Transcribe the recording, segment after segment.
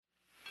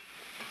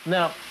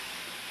Now,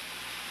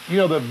 you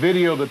know, the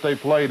video that they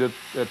played at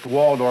the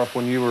Waldorf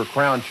when you were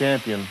crowned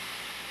champion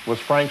was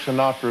Frank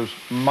Sinatra's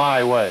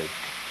My Way.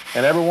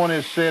 And everyone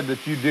has said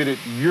that you did it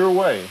your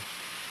way.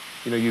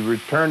 You know, you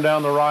returned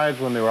down the rides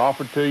when they were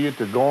offered to you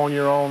to go on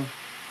your own.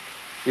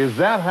 Is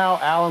that how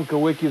Alan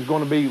Kulwicki is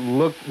going to be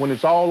looked when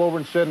it's all over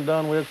and said and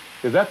done with?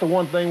 Is that the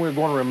one thing we're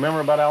going to remember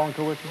about Alan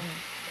Kulwicki?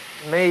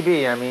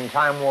 Maybe. I mean,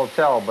 time will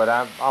tell, but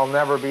I'll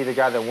never be the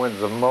guy that wins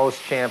the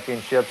most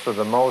championships or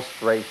the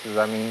most races.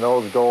 I mean,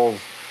 those goals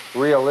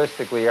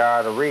realistically are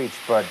out of reach,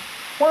 but...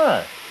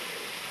 Why?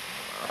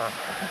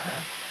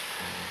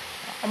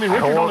 I mean,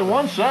 Richard only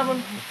won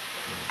 7.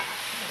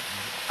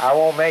 I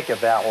won't make it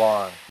that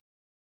long.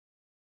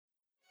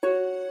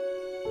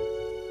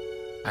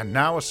 And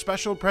now a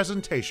special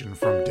presentation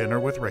from Dinner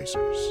with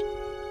Racers.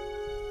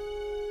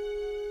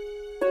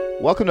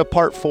 Welcome to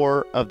part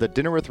 4 of the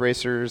Dinner with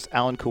Racers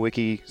Alan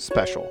Kulwicki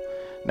special.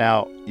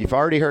 Now, you've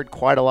already heard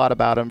quite a lot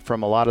about him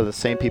from a lot of the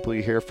same people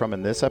you hear from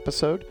in this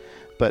episode,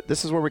 but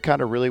this is where we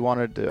kind of really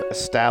wanted to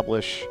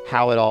establish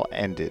how it all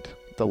ended,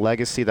 the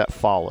legacy that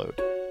followed,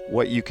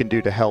 what you can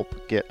do to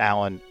help get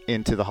Alan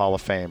into the Hall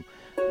of Fame,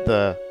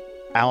 the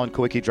Alan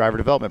Kulwicki Driver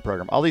Development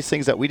Program, all these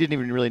things that we didn't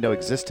even really know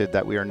existed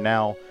that we are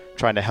now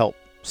trying to help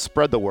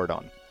spread the word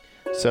on.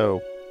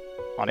 So,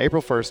 on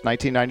April 1st,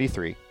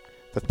 1993,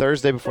 the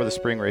Thursday before the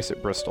spring race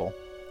at Bristol,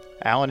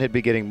 Alan had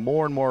been getting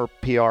more and more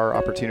PR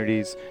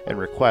opportunities and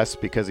requests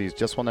because he's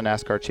just won the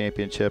NASCAR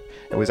championship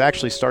and was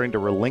actually starting to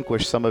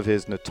relinquish some of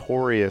his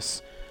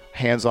notorious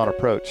hands-on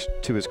approach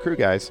to his crew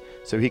guys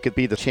so he could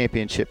be the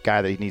championship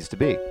guy that he needs to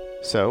be.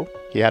 So,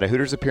 he had a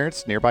Hooters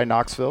appearance nearby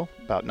Knoxville,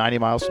 about 90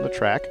 miles from the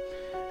track.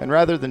 And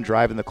rather than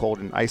drive in the cold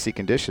and icy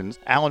conditions,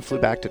 Alan flew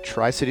back to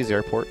Tri-Cities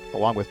Airport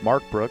along with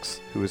Mark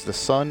Brooks, who is the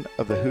son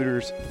of the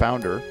Hooters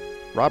founder,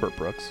 Robert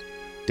Brooks,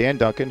 Dan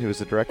Duncan, who is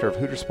the director of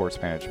Hooters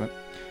Sports Management,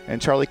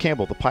 and Charlie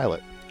Campbell, the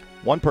pilot.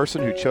 One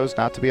person who chose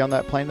not to be on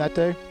that plane that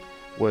day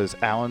was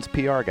Alan's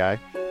PR guy,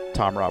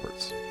 Tom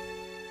Roberts.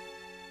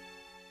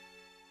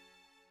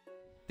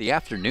 The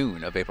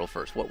afternoon of April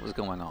 1st, what was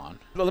going on?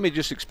 Well, let me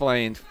just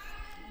explain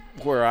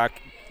where I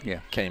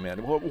came in.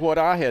 What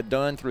I had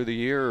done through the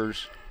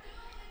years,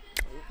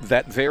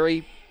 that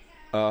very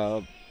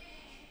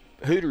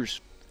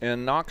Hooters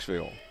in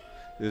Knoxville,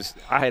 is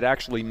I had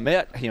actually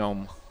met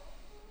him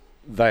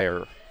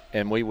there,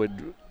 and we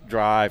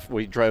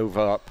drove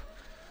up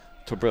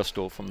to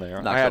Bristol from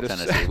there. Knoxville,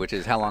 Tennessee, which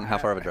is how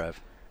far of a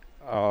drive?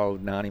 Oh,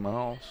 90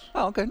 miles.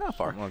 Oh, okay, not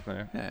far. Like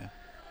that. Yeah.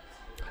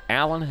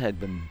 Alan had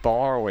been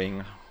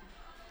borrowing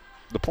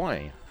the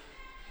plane,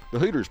 the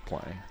Hooters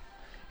plane,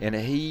 and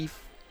he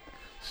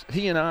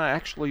and I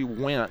actually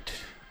went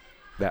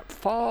that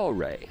fall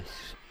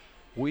race.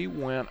 We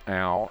went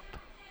out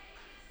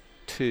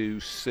to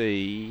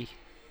see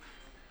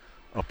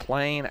a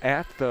plane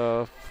at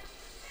the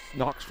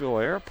Knoxville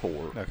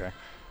airport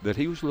that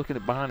he was looking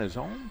at buying his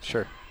own.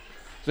 Sure.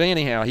 So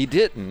anyhow, he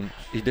did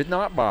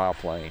not buy a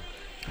plane.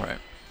 Right.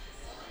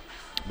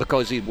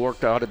 Because he'd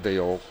worked out a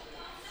deal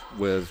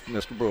with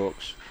Mr.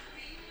 Brooks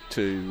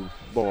to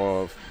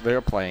borrow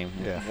their plane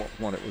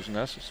when it was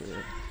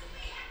necessary.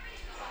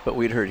 But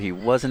we'd heard he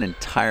wasn't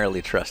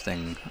entirely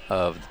trusting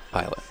of the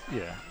pilot.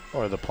 Yeah.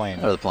 Or the plane.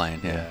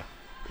 Yeah.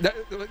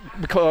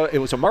 Because it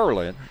was a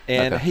Merlin,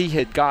 and he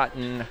had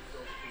gotten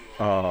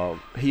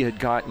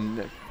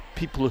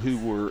people who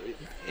were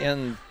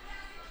involved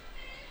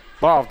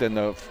in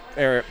the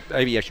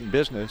aviation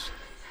business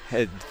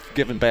had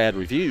given bad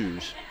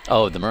reviews.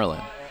 Oh, the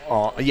Merlin.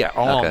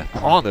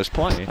 On this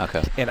plane.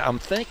 Okay. And I'm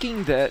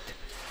thinking that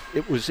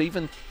it was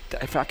even,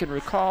 if I can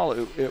recall,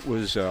 it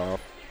was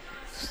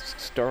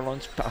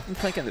Sterling's. I'm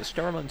thinking that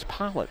Sterling's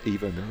pilot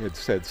even had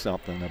said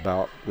something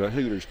about the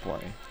Hooters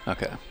plane.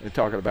 Okay. And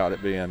talking about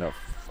it being a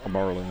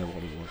Merlin or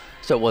what it was.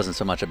 So it wasn't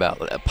so much about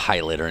a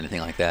pilot or anything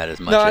like that as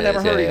much as... No, I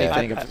never heard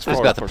anything. It was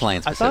about the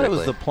plane specifically. I thought it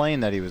was the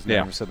plane that he was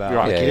nervous about.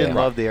 Right. Like he didn't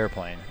love the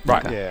airplane.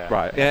 Right. Yeah.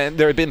 Right. And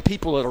there had been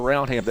people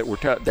around him that were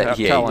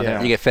telling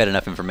him. You get fed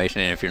enough information,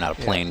 and if you're not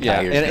a plane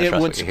guy, you're just and it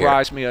wouldn't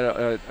surprise me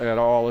at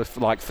all if,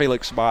 like,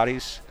 Felix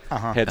Bodies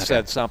had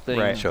said something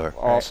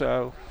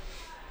also.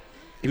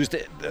 He was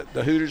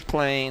the Hooters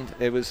plane.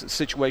 It was a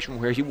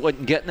situation where he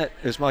wasn't getting it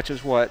as much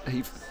as what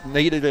he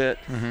needed it.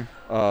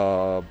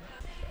 Mm-hmm.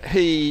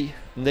 He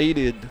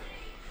needed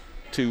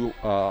to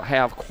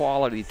have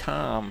quality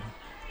time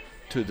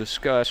to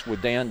discuss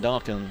with Dan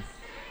Duncan,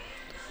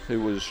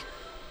 who was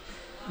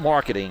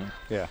marketing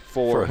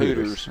for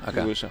Hooters.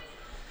 Okay.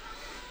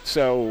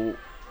 So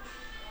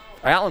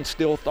Alan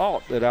still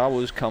thought that I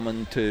was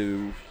coming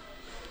to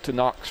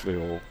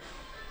Knoxville,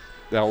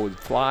 that I would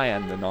fly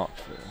into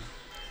Knoxville.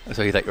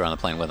 So he thought you were on the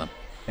plane with him?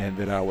 And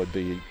that I would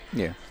be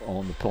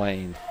on the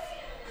plane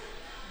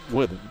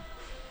with him.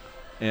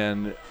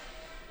 And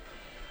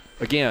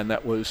again,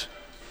 that was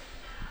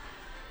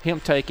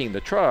him taking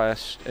the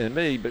trust in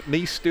me, but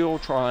me still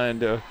trying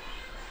to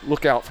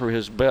look out for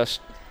his best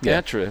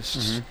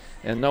interests,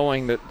 and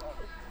knowing that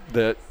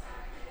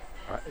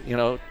you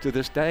know, to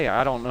this day,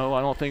 I don't know.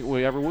 I don't think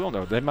we ever will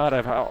know. They might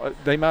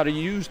have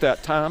used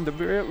that time to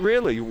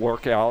really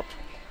work out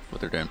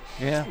what they're doing.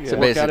 Yeah. So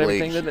work out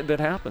basically, everything that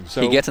happens.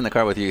 So he gets in the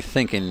car with you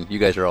thinking you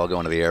guys are all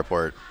going to the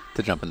airport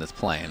to jump in this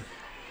plane.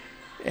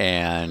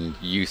 And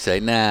you say,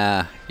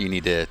 nah, you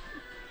need to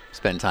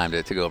spend time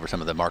to go over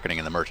some of the marketing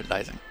and the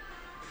merchandising.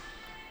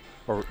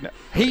 Or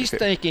he's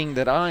thinking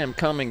that I am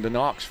coming to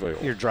Knoxville.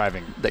 You're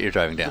driving. That you're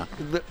driving down.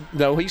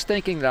 No, he's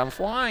thinking that I'm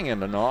flying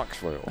into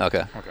Knoxville.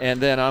 Okay.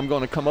 And then I'm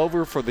going to come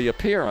over for the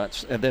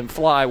appearance and then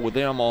fly with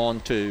them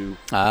on to.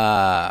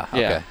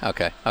 Okay.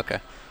 Okay.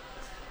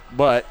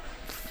 But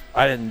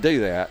I didn't do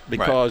that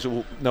because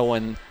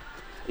knowing,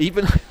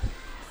 even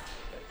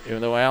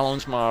though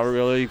Alan's my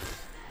really,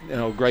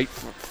 great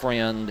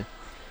friend,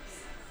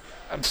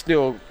 I'm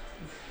still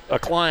a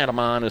client of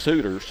mine is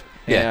Hooters.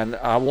 Yeah. And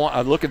I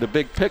look at the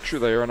big picture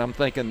there, and I'm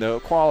thinking the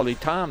quality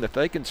time that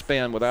they can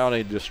spend without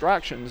any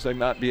distractions, they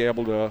might be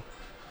able to.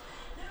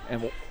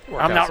 And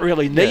I'm not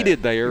really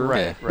needed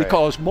there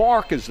because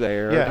Mark is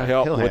there to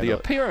help with the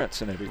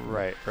appearance and everything.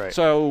 Right.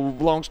 So,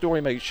 long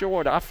story made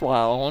short, I fly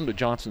on to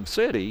Johnson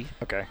City.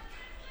 Okay.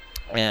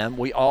 And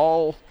we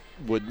all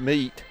would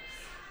meet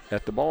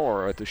at the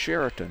bar at the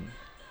Sheraton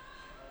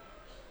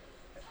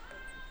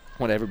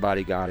when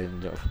everybody got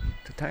into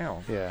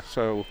town. Yeah.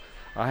 So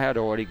I had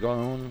already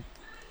gone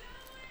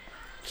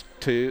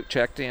to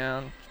checked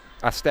in.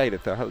 I stayed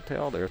at the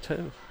hotel there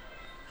too.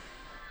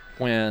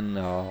 When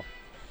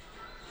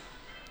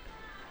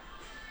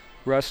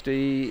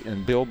Rusty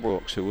and Bill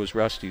Brooks, who was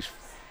Rusty's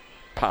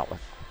pilot,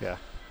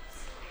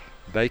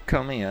 they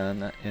come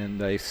in and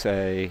they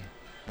say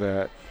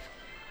that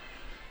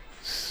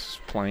this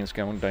plane's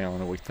going down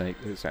and we think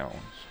it's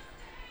Alan's.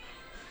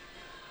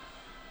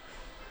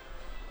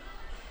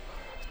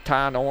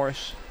 Ty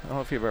Norris, I don't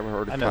know if you've ever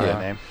heard of Ty. I know that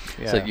name.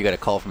 Yeah. So you got a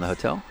call from the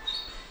hotel?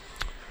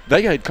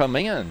 They had come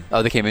in.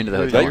 Oh, they came into the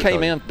hotel? They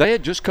came in. They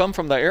had just come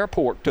from the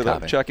airport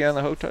to check in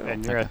the hotel.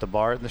 And you're at the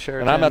bar in the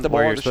Sheraton? And I'm at the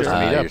bar where in the you're supposed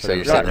Sheraton. to meet up. So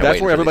you're sitting there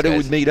that's where everybody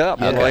waiting for would meet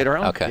up later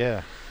on. Okay.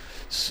 Yeah.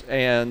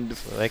 And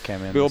so they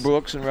came in. Bill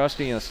Brooks and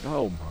Rusty, and I said,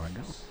 oh, my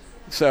God.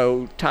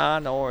 So Ty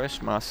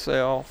Norris,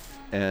 myself,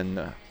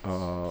 and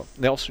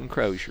Nelson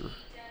Crozier.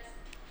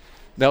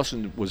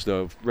 Nelson was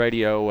the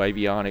radio,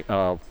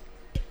 avionic,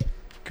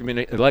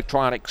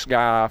 electronics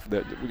guy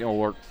that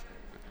worked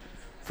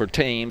for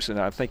teams, and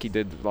I think he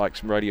did like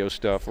some radio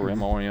stuff for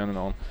MRN and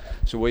all.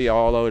 So we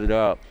all loaded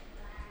up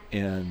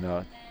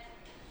in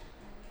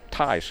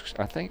Ty's,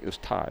 I think it was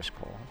Ty's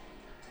car,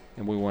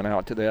 and we went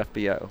out to the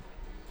FBO.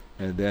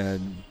 And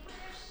then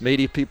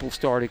media people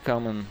started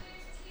coming.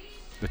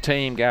 The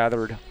team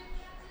gathered.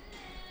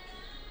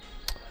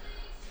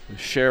 The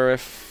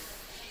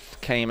sheriff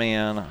came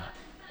in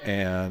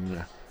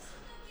and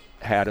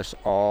had us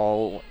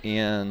all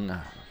in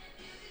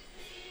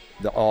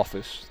the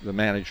office, the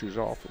manager's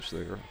office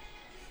there.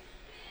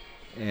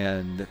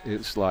 And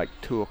it's like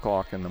 2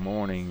 o'clock in the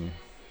morning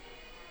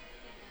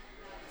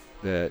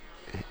that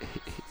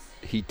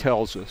he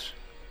tells us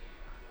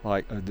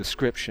like a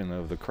description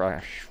of the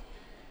crash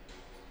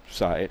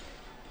site.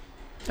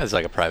 It's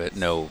like a private,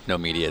 no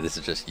media. This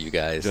is just you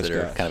guys that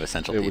are kind of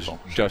essential people.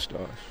 It was just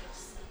us.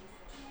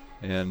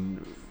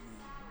 And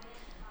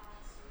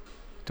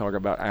talk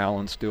about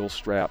Alan still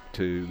strapped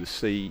to the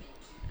seat.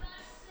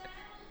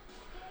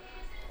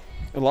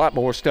 A lot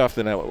more stuff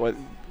than I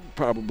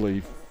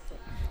probably,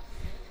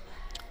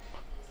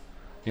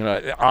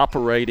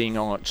 operating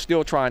on,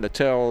 still trying to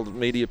tell the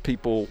media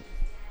people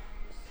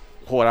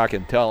what I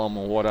can tell them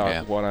and what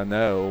I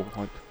know.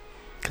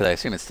 Because I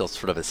assume it's still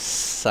sort of a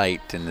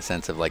site in the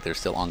sense of like there's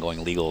still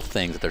ongoing legal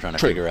things that they're trying to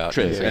figure out.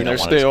 True. So and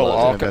there's still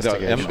all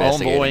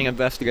ongoing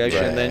investigation.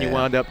 Right. And then you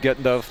wind up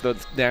getting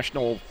the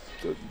national,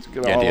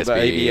 get all NTSB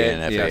the ABA,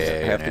 and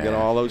FAA have to get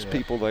all those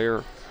people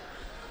there.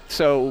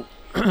 So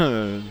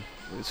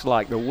it's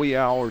like the wee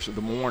hours of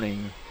the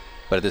morning.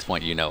 But at this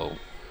point,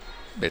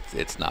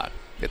 it's not.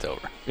 It's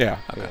over. Yeah.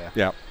 Okay.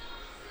 Yeah.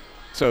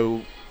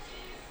 So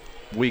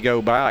we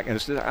go back,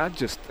 and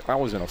I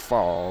was in a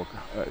fog.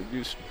 I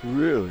just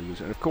really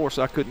was. And of course,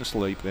 I couldn't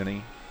sleep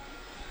any.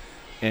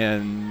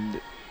 And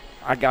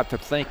I got to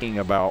thinking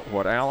about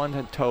what Alan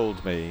had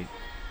told me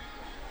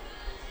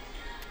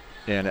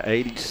in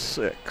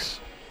 '86.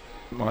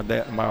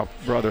 My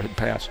brother had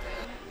passed.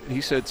 He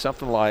said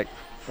something like,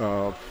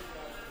 I'm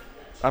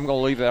going to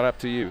leave that up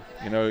to you.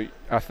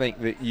 I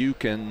think that you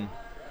can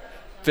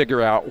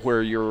figure out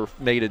where you're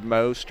needed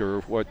most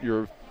or what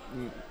you're.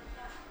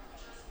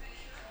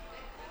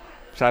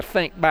 So I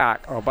think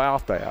back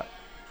about that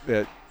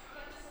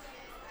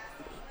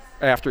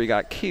after he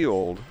got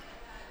killed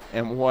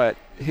and what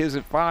his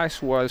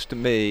advice was to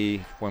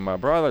me when my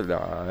brother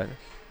died.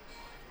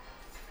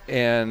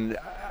 And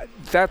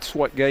that's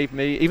what gave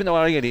me, even though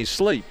I didn't get any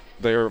sleep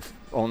there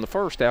on the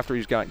first after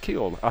he's gotten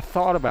killed, I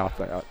thought about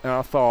that. And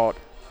I thought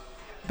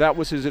that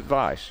was his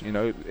advice,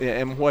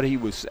 and what he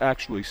was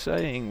actually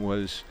saying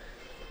was,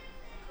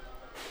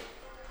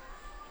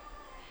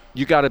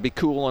 you got to be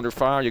cool under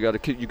fire. You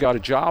got a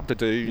job to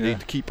do. You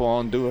need to keep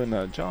on doing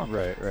that job.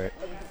 Right.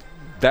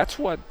 That's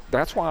why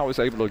I was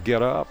able to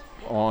get up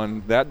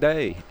on that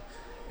day,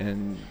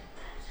 and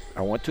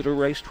I went to the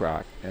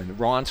racetrack, and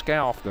Ron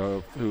Scalf,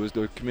 who was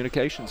the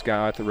communications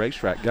guy at the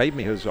racetrack, gave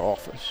me his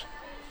office.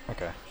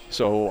 Okay.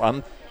 So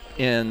I'm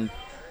in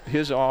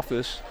his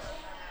office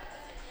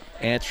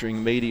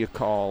answering media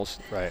calls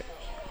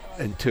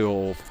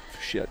until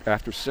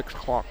after 6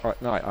 o'clock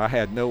at night. I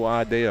had no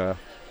idea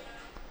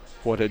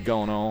what had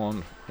gone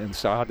on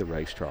inside the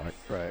racetrack.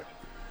 Right.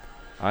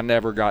 I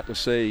never got to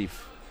see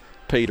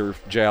Peter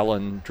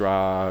Jellin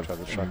drive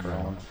the truck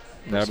around.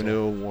 Never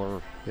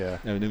knew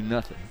never knew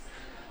nothing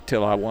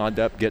till I wound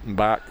up getting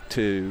back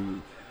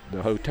to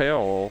the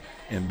hotel,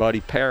 and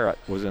Buddy Parrott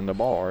was in the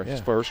bar. His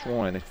first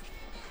one.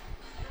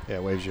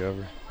 Waves you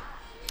over.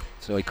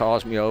 So he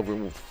calls me over,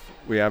 and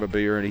we have a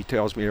beer, and he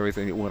tells me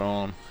everything that went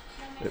on.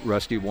 That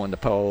Rusty won the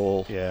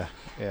pole. Yeah.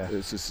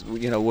 This is,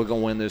 we're gonna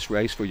win this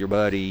race for your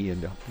buddy,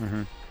 and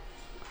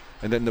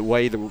and then the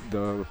way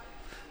the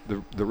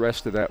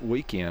rest of that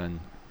weekend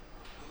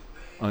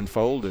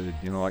unfolded.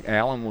 Like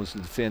Alan was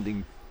the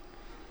defending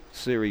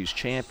series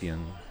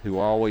champion, who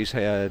always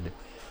had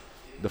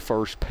the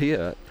first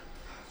pit.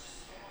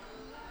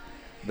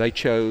 They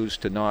chose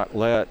to not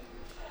let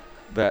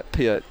that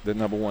pit, the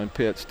number one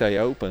pit, stay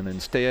open.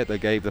 Instead, they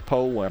gave the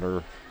pole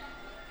winner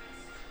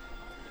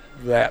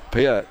that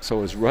pit. So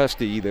it was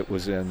Rusty that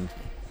was in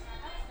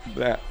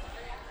that.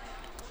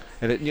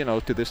 And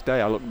to this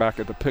day, I look back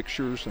at the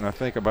pictures and I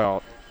think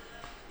about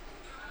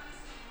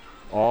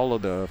all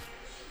of the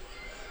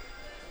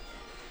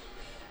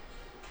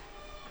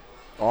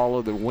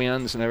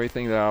wins and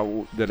everything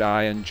that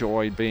I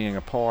enjoyed being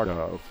a part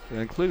of,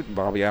 including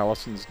Bobby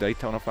Allison's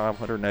Daytona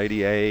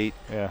 588.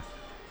 Yeah.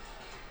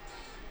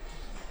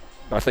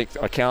 I think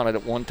I counted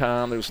at one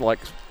time there was like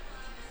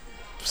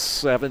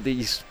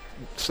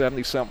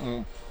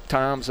 70-something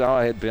times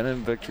I had been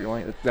in victory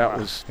lane. That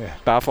was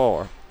by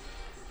far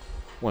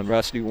when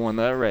Rusty won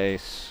that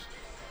race,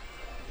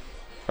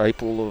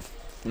 April of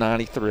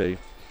 '93.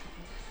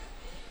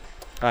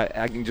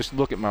 I can just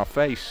look at my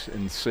face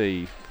and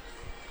see.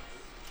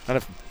 And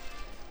there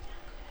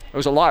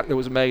was a lot that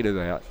was made of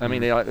that. I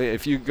mean,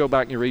 if you go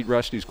back and you read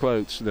Rusty's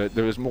quotes, that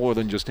there was more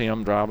than just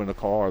him driving the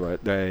car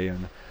that day,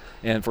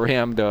 and for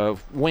him to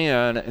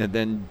win and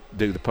then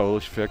do the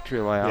Polish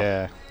victory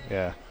lap.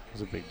 Yeah, it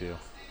was a big deal.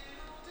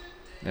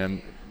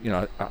 And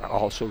I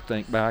also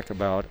think back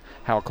about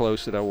how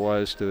close that I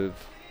was to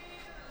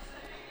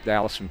the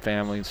Allison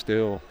family, and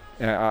still.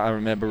 And I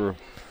remember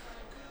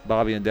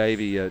Bobby and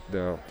Davey at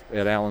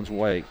Alan's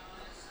wake,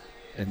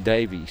 and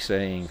Davey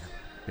saying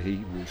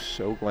he was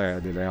so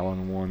glad that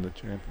Alan won the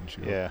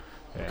championship. Yeah.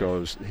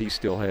 Because he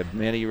still had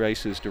many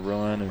races to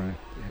run and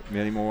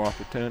many more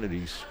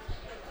opportunities.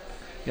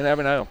 You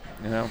never know,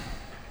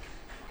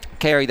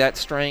 Carry that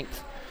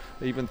strength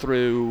even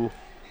through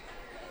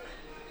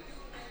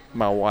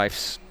my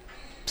wife's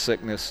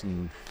sickness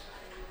and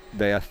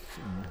death.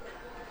 And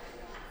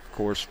of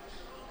course,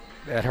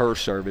 at her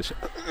service,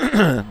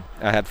 I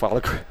had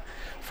Father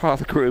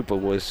Krupa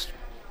was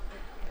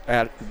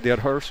did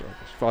her service.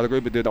 Father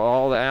Krupa did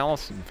all the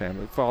Allison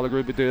family. Father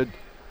Krupa did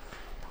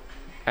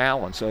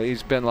Alan. So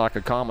he's been like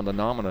a common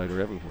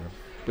denominator everywhere.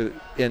 But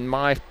in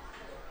my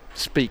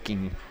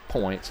speaking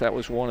points, that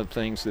was one of the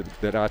things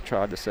that I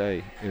tried to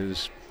say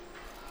is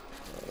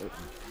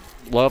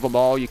love them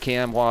all you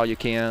can while you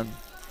can,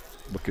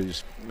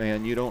 because,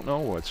 man, you don't know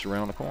what's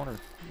around the corner.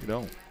 You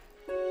don't.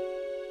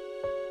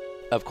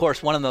 Of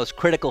course, one of those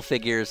critical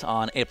figures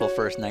on April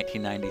 1st,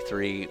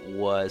 1993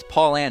 was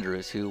Paul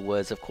Andrews, who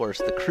was, of course,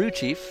 the crew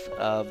chief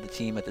of the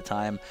team at the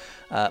time,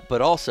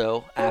 but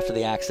also, after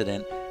the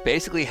accident,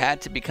 basically had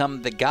to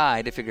become the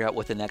guy to figure out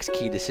what the next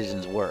key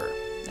decisions were.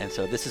 And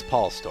so this is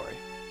Paul's story.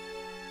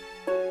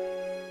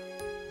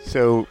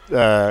 So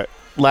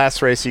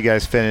last race you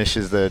guys finish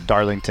is the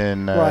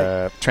Darlington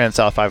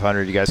Trans-South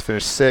 500. You guys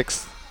finish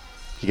 6th.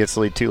 He gets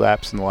to lead 2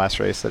 laps in the last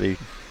race that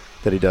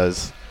he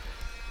does.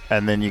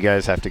 And then you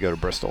guys have to go to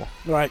Bristol.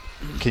 Right.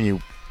 Can you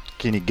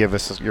give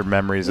us your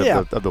memories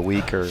of the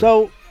week? Or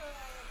So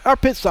our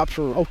pit stops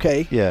were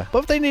okay. Yeah.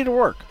 But they needed to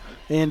work.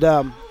 And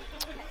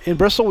in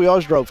Bristol we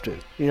always drove to.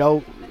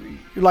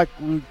 Like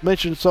we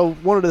mentioned, so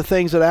one of the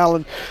things that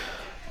Alan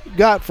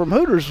got from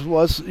Hooters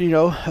was, he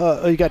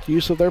got the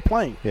use of their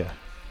plane. Yeah.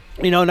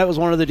 And that was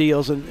one of the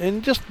deals.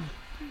 And just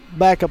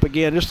back up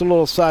again, just a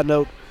little side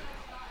note.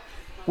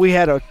 We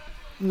had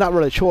not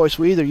really a choice.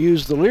 We either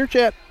used the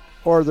Learjet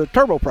or the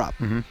turboprop.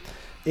 Mm-hmm.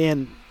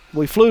 And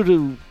we flew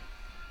to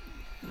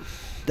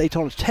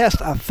Daytona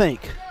Test, I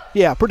think.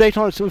 Yeah, we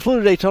flew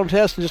to Daytona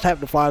Test and just happened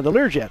to fly the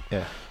Learjet.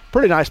 Yeah.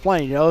 Pretty nice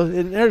plane,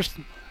 and there's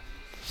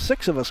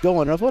 6 of us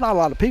going. Well, not a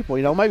lot of people,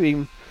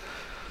 maybe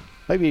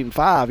even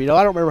 5. I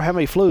don't remember how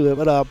many flew,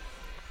 but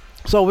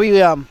so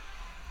we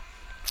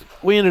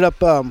ended up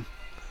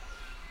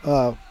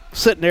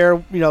sitting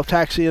there,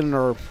 taxiing,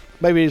 or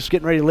maybe just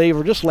getting ready to leave,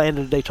 or just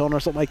landed at Daytona or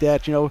something like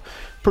that.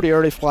 Pretty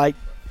early flight.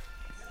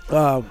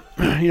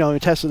 We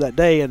tested that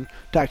day and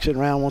taxiing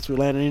around once we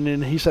landed,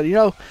 and he said,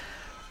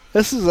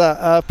 this is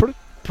a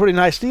pretty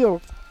nice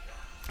deal.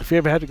 If you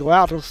ever had to go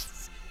out,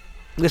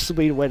 this would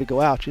be the way to go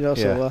out.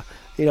 So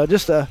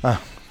just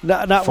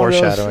not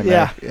foreshadowing.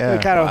 Yeah.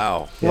 Kind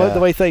of wow. The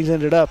way things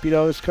ended up.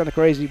 It's kind of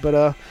crazy, but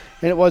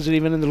and it wasn't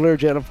even in the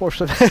Learjet,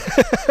 unfortunately.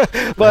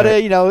 But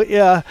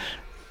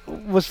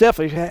was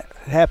definitely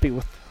happy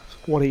with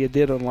what he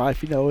did in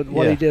life. And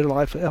what he did in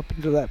life up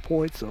until that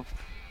point. So,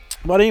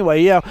 but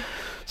anyway,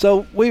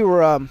 so we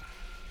were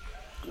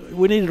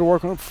we needed to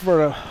work on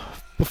before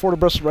the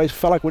Bristol race.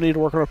 Felt like we needed to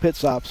work on our pit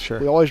stops. Sure.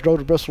 We always drove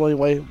to Bristol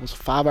anyway. It was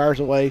 5 hours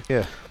away.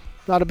 Yeah.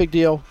 Not a big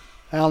deal.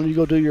 Alan, you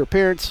go do your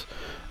appearance,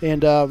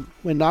 and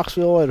in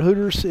Knoxville at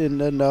Hooters,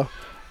 and then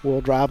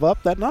we'll drive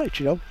up that night.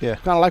 Yeah.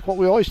 Kind of like what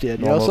we always did.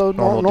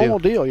 Normal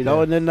deal.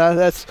 And then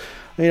that's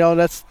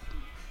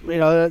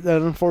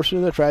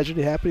unfortunately the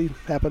tragedy happened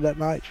that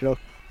night.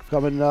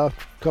 Coming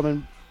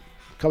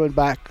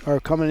back or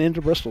coming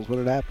into Bristol's when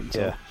it happened.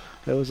 So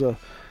it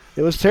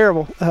was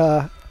terrible.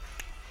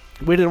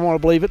 We didn't want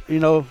to believe it.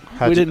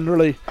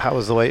 How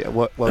was the way?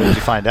 What did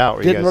you find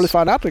out? Didn't really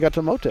find out till we got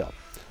to the motel.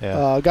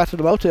 Yeah. Got to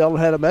the motel and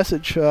had a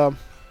message. No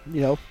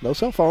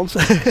cell phones.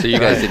 So you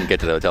guys didn't get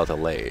to the hotel till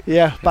late.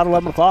 Yeah, about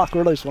 11 o'clock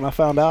really is when I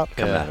found out.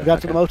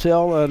 Got to the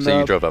motel and. So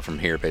you drove up from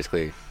here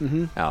basically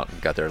out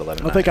and got there at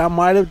 11. I think I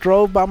might have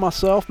drove by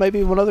myself.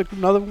 Maybe one other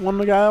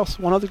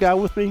guy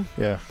with me.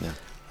 Yeah.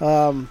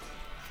 Don't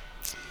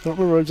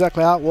remember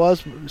exactly how it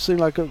was. But it seemed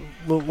like it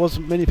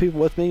wasn't many people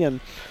with me, and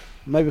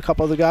maybe a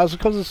couple other guys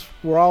because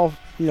we're all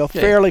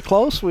fairly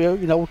close. We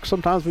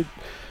sometimes we.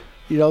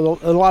 A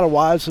lot of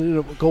wives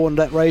go in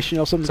that race.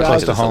 Some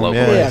guys to home.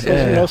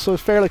 So it's a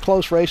fairly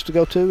close race to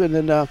go to, and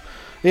then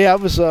it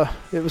was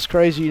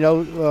crazy.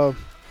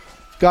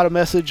 Got a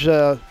message.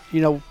 I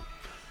don't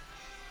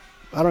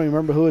even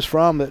remember who it's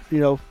from. That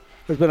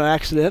there's been an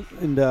accident,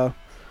 and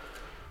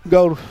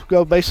go to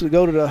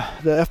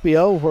the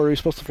FBO where he's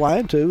supposed to fly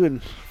into,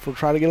 and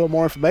try to get a little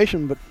more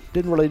information, but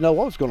didn't really know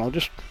what was going on.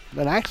 Just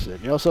an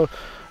accident. So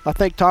I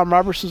think Tom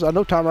Roberts is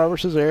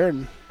there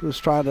and was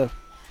trying to.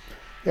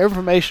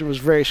 Information was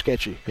very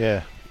sketchy.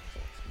 Yeah.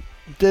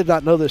 Did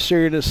not know the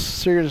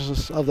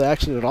seriousness of the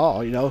accident at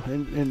all,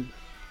 and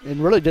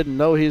really didn't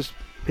know he's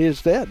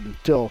dead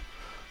until,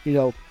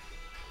 and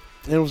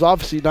was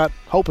obviously not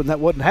hoping that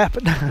wouldn't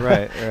happen.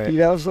 Right. It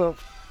was a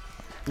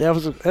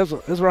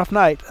rough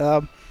night.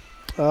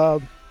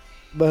 But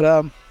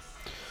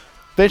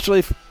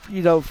eventually,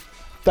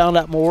 found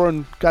out more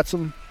and got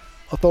some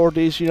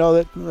authorities,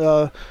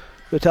 that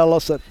tell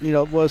us that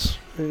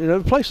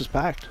the place was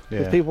packed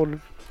with people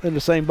in the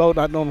same boat,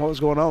 not knowing what was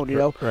going on,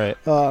 Right.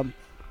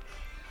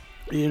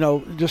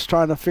 Just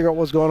trying to figure out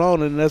what's going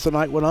on. And as the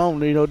night went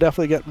on,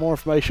 definitely get more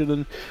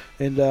information.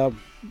 And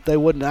they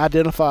wouldn't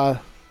identify,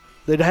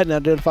 they hadn't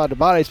identified the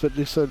bodies, but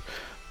they said,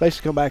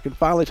 basically come back and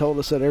finally told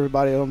us that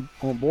everybody on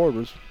board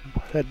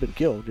had been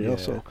killed,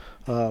 So,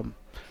 and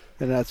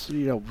that's,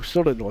 we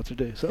still didn't know what to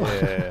do. So,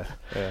 at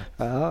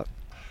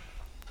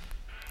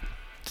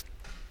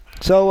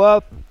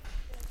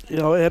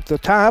the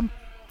time,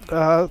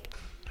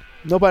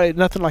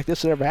 nothing like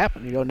this had ever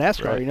happened,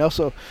 NASCAR, right.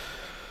 So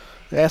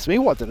they asked me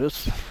what to do.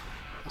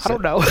 I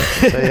don't know.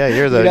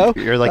 You're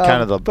you're like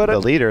kind of the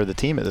leader of the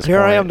team at this point.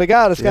 Here I am, the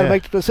guy that's got to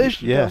make the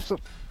decision. Yeah.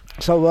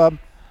 So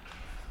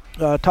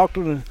talked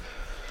to the,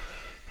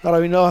 I don't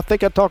even know, I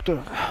think I talked to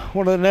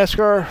one of the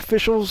NASCAR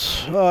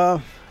officials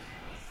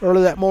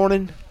early that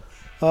morning.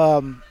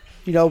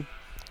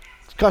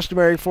 It's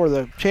customary for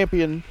the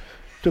champion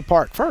to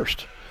park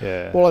first.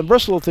 Yeah. Well, in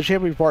Bristol, if the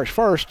champion parks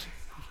first,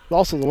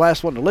 also the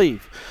last one to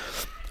leave.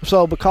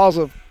 So because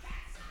of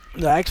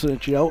the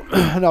accident,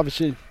 and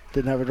obviously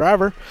didn't have a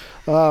driver,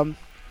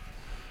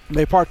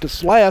 they parked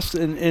us last,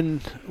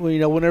 and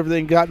when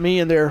everything got me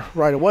in there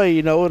right away,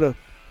 to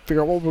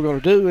figure out what we're going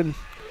to do,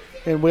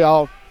 and we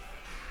all,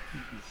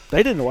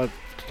 they didn't know what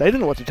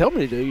to tell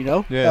me to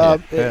do,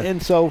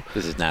 and so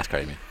this is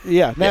NASCAR, you mean?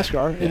 Yeah,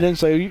 NASCAR, and then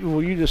say,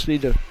 you just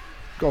need to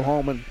go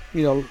home and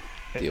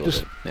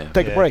just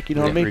take a break, what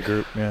I mean?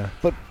 Regroup,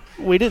 But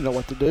we didn't know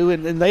what to do,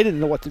 and they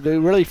didn't know what to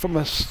do, really, from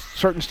a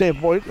certain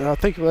standpoint. And I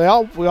think we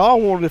all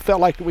wanted,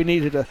 felt like we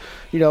needed to,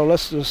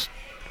 let's just,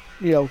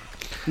 you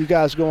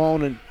guys go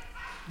on and,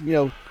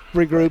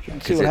 regroup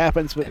and see what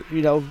happens. But,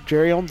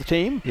 Jerry owned the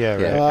team. Yeah,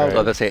 right.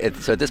 Well, let's say,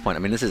 so at this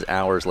point, this is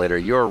hours later.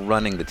 You're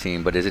running the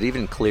team, but is it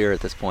even clear at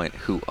this point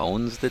who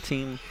owns the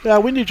team? Yeah,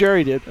 we knew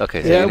Jerry did.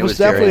 Okay. So it was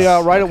definitely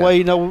right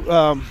away,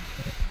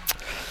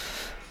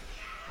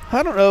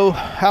 I don't know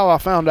how I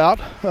found out.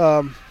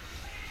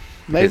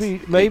 Maybe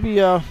might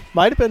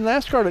have been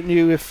NASCAR that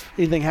knew if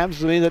anything happens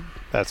to me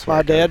that's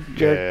my dad.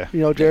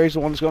 Jerry's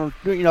the one that's going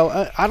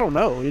to. I don't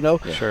know. Yeah.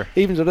 Sure.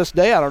 Even to this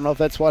day, I don't know if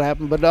that's what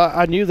happened. But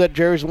I knew that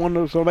Jerry's the one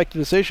that was going to make the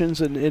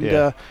decisions, and he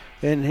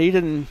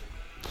didn't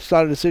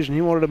decide a decision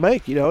he wanted to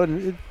make.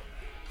 And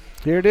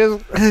here it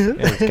is.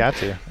 It's got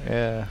to.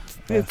 Yeah.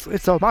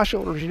 It's on my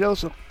shoulders.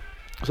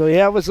 So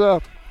yeah, it was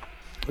a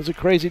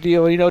crazy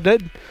deal.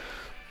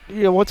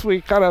 Once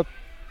we kind of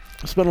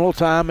spent a little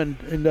time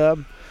and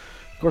of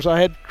course,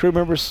 I had crew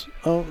members,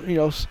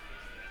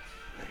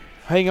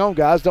 hang on,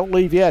 guys, don't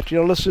leave yet.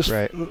 Let's just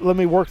let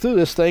me work through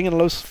this thing and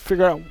let's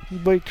figure out,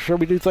 make sure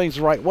we do things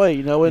the right way.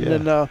 And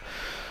then I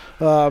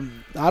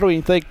don't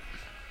even think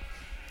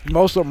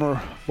most of them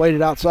are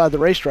waited outside the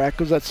racetrack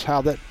because that's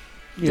how that,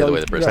 the way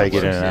the Bristol works.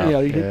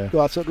 You could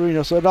go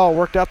outside, so it all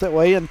worked out that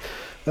way. And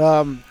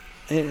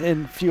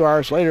a few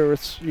hours later,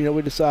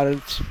 we decided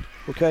it's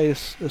okay.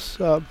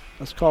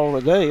 Let's call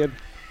it a day and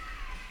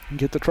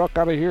get the truck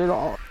out of here and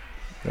all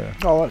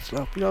that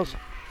stuff.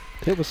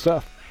 It was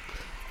tough.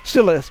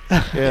 Still is.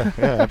 Yeah,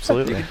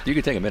 absolutely. You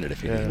could take a minute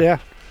if you need. Yeah.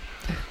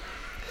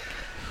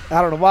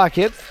 I don't know why I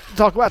can't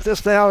talk about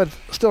this now and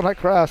still not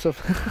cry. So.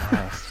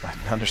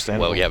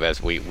 Understandable. Well, yeah,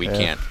 but we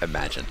can't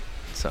imagine.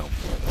 So.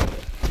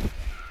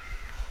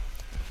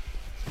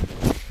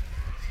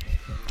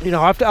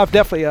 I've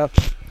definitely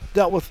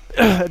dealt with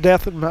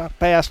death in my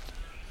past,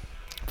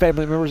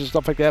 family members and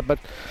stuff like that, but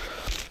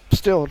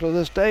still to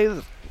this day,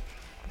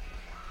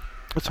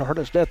 it's the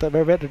hardest death I've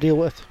ever had to deal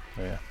with.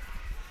 Yeah.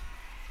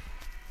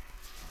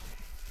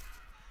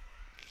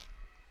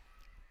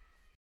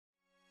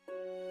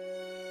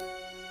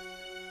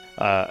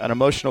 An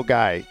emotional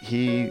guy.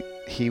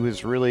 He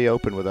was really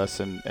open with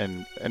us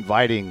and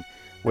inviting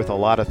with a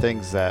lot of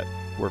things that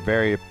were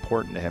very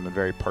important to him and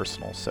very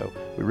personal. So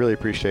we really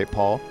appreciate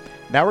Paul.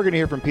 Now we're going to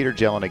hear from Peter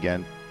Jellin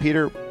again.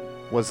 Peter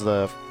was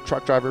the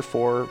truck driver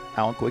for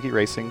Alan Kulwicki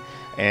Racing,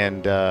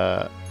 and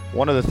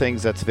one of the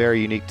things that's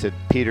very unique to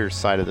Peter's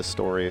side of the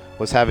story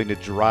was having to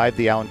drive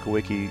the Alan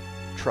Kulwicki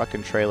truck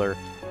and trailer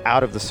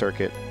out of the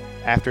circuit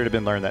after it had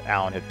been learned that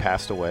Alan had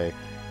passed away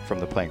from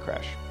the plane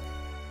crash.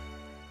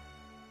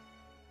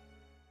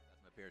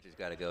 He's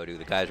got to go do.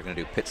 The guys are going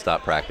to do pit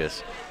stop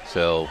practice,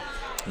 so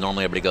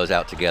normally everybody goes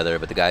out together,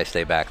 but the guys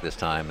stay back this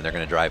time, and they're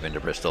going to drive into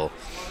Bristol.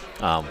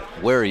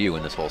 Where are you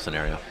in this whole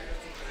scenario?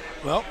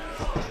 Well,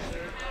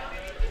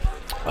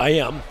 I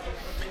am.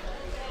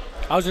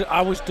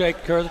 I was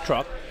taking care of the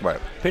truck. Right.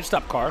 Pit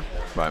stop car.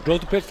 Right.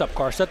 Drove the pit stop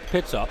car. Set the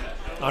pits up.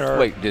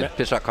 Wait, did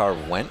pit stop car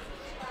went?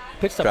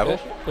 Pit stop. Travel?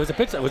 It was a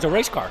pit stop. It was a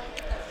race car.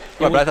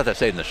 Right, but I thought that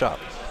stayed in the shop.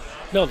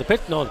 No, the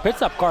pit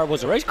stop car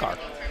was a race car.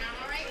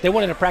 They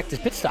wanted to practice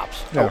pit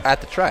stops. No. Oh, at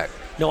the track.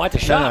 No, at the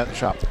shop. No, at the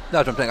shop. No,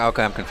 that's what I'm saying.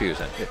 Okay, I'm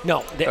confused then.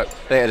 No.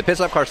 The pit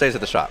stop car stays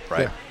at the shop,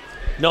 right? Yeah.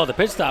 No, the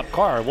pit stop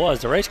car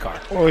was the race car.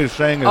 What he's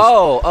saying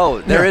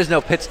is... There is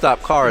no pit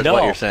stop car is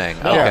what you're saying.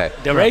 No, okay.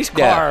 The race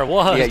car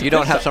was... Yeah, you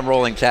don't have some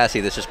rolling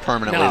chassis that's just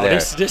permanently there.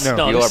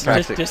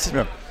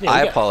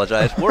 I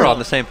apologize. We're on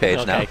the same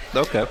page now.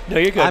 Okay. No,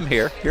 you're good. I'm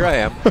here. Here I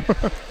am.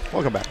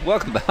 Welcome back.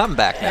 I'm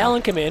back now.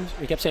 Alan came in.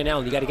 We kept saying,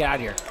 Alan, you got to get out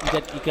of here.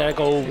 You got to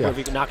go wherever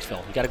you go,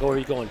 Knoxville. You got to go where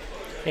you're going.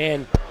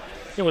 And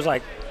it was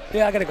like,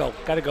 I got to go.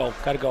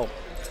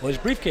 Well, his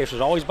briefcase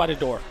was always by the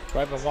door,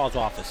 right by Paul's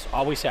office.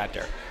 Always sat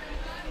there.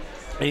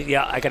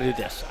 Yeah, I got to do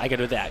this. I got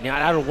to do that. Now,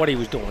 I don't know what he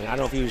was doing. I don't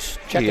know if he was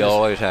checking. He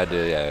always had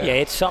to, Yeah,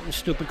 it's something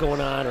stupid going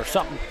on or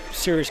something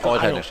serious going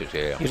on.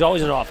 He was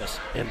always in the office.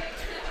 And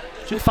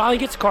so he finally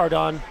gets the car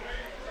done.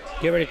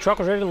 Get ready. The truck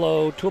was ready to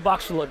load.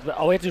 Toolbox to load.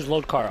 All we have to do is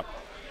load the car up.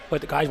 But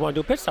the guys want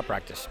to do a pit stop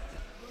practice.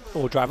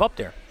 We'll drive up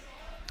there.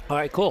 All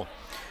right, cool.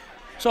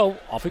 So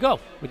off we go.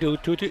 We do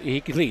two.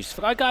 He leaves.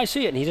 The guys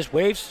see it, and he just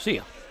waves. See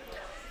ya.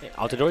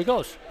 Out the door he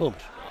goes. Boom.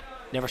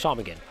 Never saw him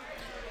again.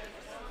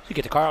 So we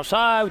get the car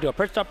outside. We do a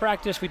pit stop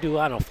practice. We do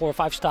 4 or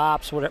 5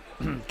 stops, whatever.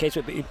 In case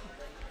we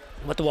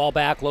let the wall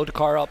back, load the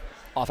car up.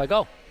 Off I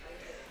go.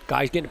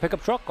 Guys get in a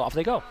pickup truck. Off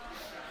they go.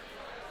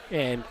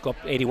 And go up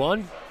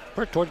 81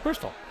 towards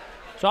Bristol.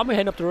 So I'm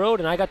heading up the road,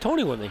 and I got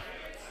Tony with me.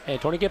 And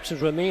Tony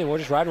Gibson's with me, and we're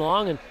just riding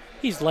along, and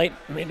he's late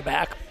in the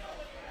back.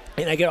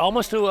 And I get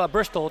almost to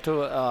Bristol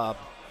to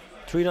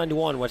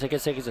 391, which I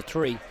guess is a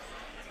 3.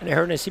 And I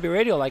heard on the CB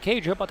radio, like, hey,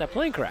 did you hear about that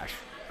plane crash?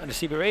 On the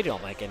CB radio,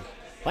 I'm like,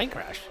 plane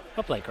crash?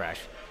 What plane crash?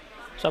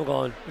 So I'm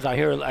going, as I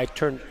hear, I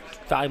turn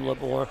volume a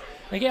little more.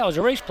 Like, yeah, it was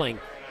a race plane.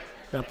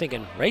 And I'm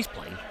thinking, race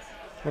plane?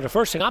 Well, the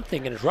first thing I'm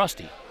thinking is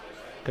Rusty.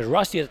 Because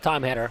Rusty at the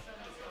time had her,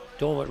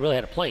 doing what really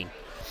had a plane.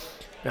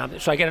 Now,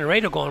 so I get on the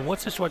radio going,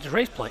 what's this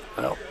race plane?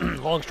 Well,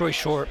 long story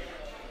short,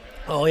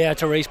 oh, yeah,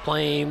 it's a race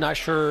plane, not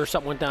sure,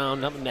 something went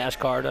down, nothing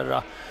NASCAR,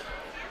 da-da-da.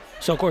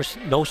 So, of course,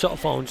 no cell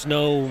phones,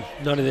 none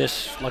of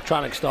this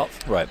electronic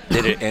stuff. Right.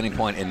 Did it at any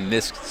point in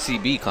this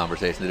CB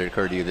conversation did it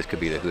occur to you this could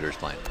be the Hooters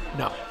plane?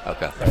 No.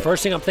 Okay. The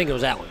first thing I'm thinking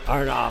was Alan,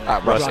 or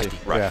Rusty.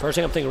 Right. Yeah. First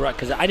thing I'm thinking,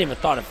 because I never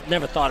thought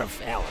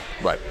of Alan.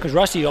 Right. Because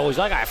Rusty always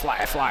like, I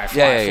fly,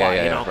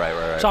 yeah, you know.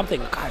 Right. So I'm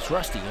thinking, God, it's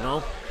Rusty, you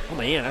know. Oh,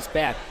 man, that's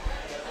bad.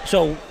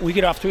 So we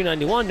get off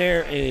 391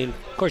 there, and,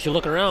 of course, you're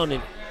looking around,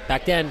 and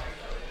back then,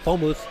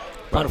 found a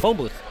phone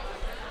booth.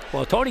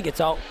 Well, Tony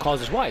gets out, calls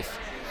his wife.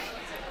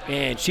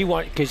 And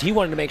because he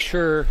wanted to make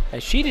sure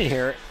that she didn't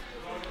hear it,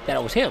 that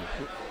it was him.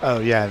 Oh,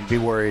 yeah, and be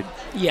worried.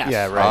 Yes.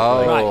 Yeah, right.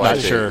 Oh, not I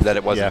see. sure That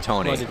it wasn't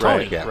Tony. It wasn't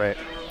Tony. Right, yeah. Right.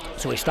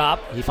 So he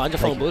stopped. He finds a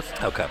phone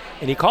booth. Okay.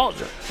 And he calls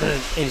her.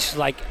 And she's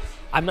like,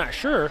 I'm not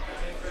sure.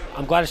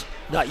 I'm glad it's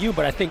not you,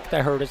 but I think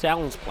I heard it's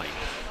Alan's plane.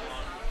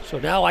 So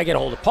now I get a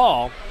hold of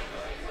Paul.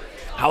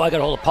 How I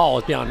got a hold of Paul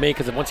is beyond me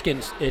because, once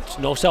again, it's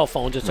no cell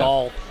phones. It's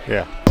all,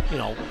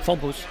 phone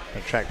booths.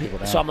 And track people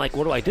down. So I'm like,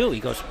 what do I do? He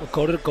goes, well,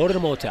 go to the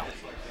motel.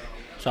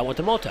 So I went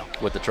to the motel.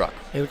 With the truck?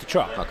 With the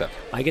truck. Okay.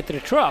 I get to the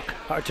truck,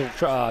 or to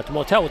the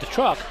motel with the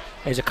truck.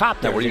 There's a cop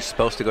there. Now, were you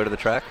supposed to go to the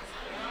track?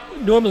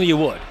 Normally you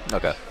would.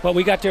 Okay. But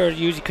we got there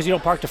usually because you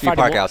don't park the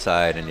Friday. You park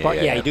outside and you do your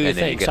and thing.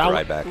 Then you get so the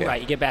ride back. Yeah.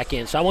 Right, you get back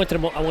in. So I went to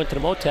the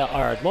motel.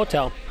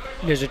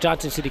 And there's a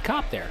Johnson City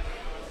cop there.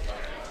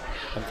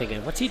 I'm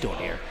thinking, what's he doing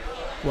here?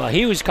 Well,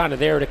 he was kind of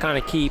there to kind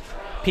of keep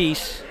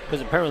peace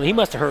because apparently he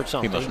must have heard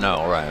something. He must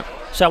know, right?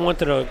 So I went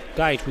to the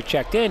guys. We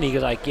checked in. He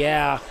was like,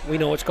 "Yeah, we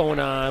know what's going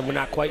on. We're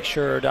not quite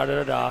sure. Da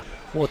da da da.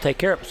 We'll take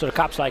care of it." So the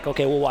cop's like,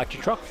 "Okay, we'll watch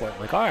your truck for it."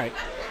 I'm like, "All right."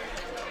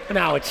 And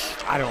now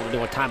I don't know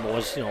what time it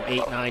was.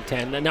 8, 9,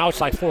 10. And now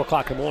it's like 4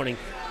 o'clock in the morning.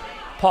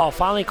 Paul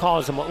finally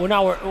calls him.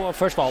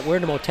 First of all, we're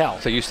in the motel.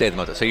 So you stay at the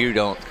motel. So you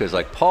don't, because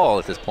like Paul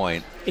at this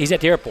point. He's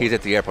at the airport. He's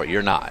at the airport.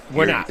 You're not.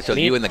 We're not. So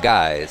you and the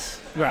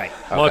guys. Right.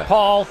 Okay.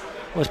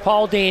 Well,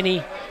 Paul,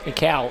 Danny, and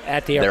Cal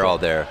at the airport. They're all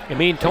there. And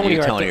me and Tony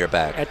are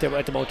back at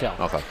the motel.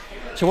 Okay.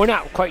 So we're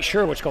not quite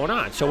sure what's going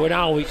on. So we're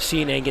now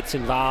CNN gets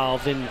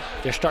involved, and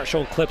they start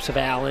showing clips of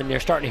Alan. They're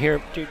starting to hear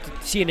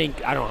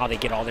CNN. I don't know how they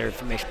get all their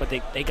information, but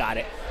they got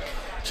it.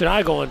 So now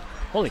I'm going,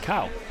 holy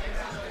cow.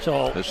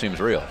 So this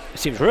seems real. It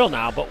seems real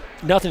now, but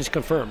nothing's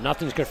confirmed. Now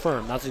it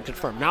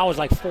was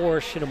like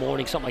 4-ish in the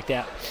morning, something like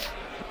that.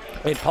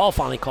 And Paul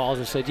finally calls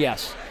and said,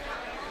 yes,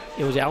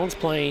 it was Alan's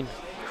plane.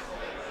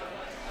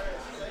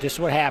 This is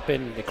what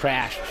happened. It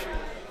crashed.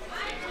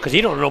 Because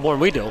he don't know more than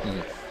we do.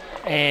 Mm.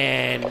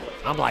 And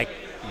I'm like,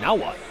 now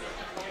what?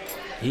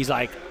 He's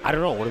like, I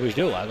don't know. What do we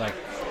do? I was like,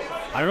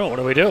 I don't know. What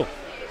do we do?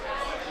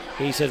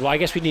 He says, well, I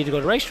guess we need to go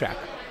to the racetrack.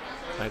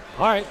 I'm like,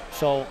 all right.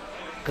 So,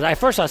 because at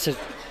first I said,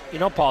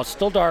 Paul, it's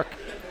still dark.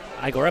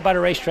 I go right by the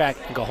racetrack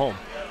and go home.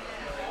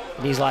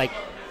 And he's like,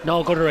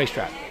 no, go to the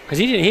racetrack. Because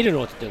he didn't know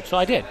what to do. So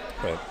I did.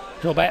 Right.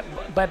 So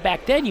but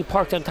back then you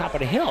parked on top of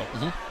the hill.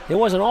 Mm-hmm. It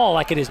wasn't all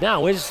like it is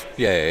now. It was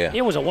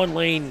a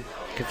 1-lane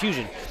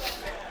confusion.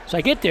 So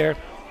I get there,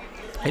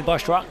 and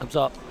Buster Rock comes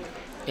up,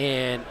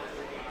 and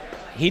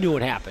he knew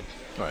what happened.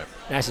 Right.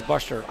 And I said,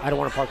 Buster, I don't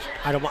want to park.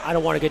 I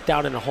don't want to get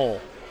down in the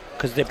hole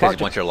because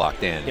once you're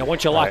locked in. Yeah,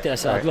 once you're locked in, I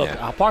said, look,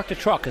 I'll park the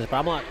truck, but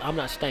I'm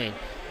not staying.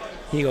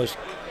 He goes,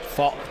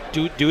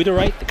 do the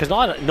right, because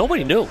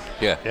nobody knew.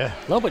 Yeah.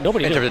 Nobody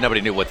knew.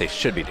 Nobody knew what they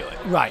should be doing.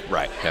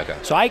 Right. Okay.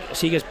 So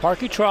he goes,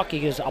 park your truck.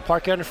 He goes, I'll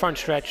park you on the front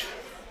stretch.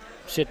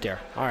 Sit there.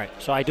 All right.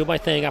 So I do my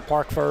thing. I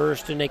park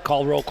first, and they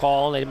call roll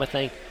call, and I do my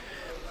thing.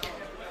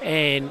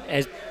 And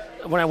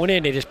when I went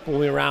in, they just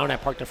pulled me around. I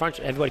parked in front.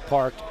 Everybody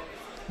parked.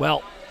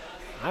 Well,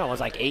 I don't know. It was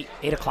like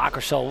 8 o'clock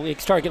or so. It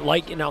started getting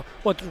light.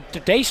 Well, the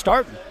day's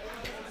starting,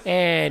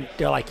 and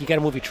they're like, you got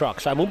to move your truck.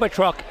 So I moved my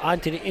truck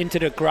into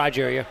the garage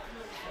area.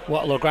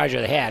 Well, a little garage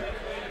area they had,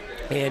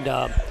 and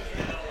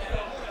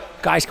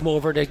guys come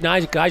over. The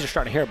guys are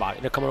starting to hear about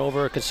it. They're coming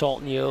over,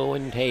 consulting you,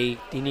 and hey,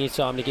 you need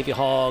something to give you a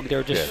hug.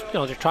 They're just,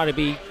 they're trying to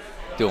be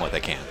doing what they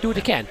can. Do what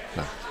they can,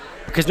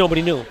 because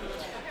nobody knew.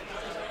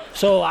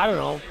 So I don't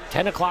know,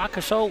 10 o'clock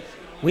or so,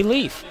 we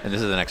leave. And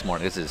this is the next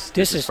morning. This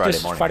is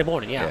Friday morning. Friday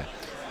morning, yeah.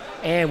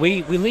 And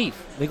we leave.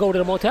 We go to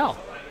the motel.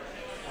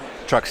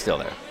 Truck's still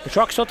there. The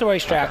truck's still at the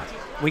racetrack. Okay.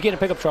 We get in a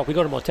pickup truck. We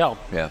go to the motel.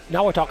 Yeah.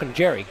 Now we're talking to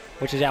Jerry,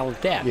 which is Alan's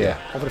dad. Yeah.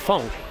 Over the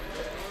phone.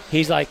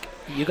 He's like,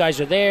 you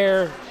guys are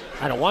there.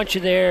 I don't want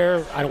you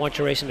there. I don't want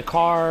you racing the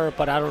car,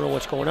 but I don't know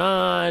what's going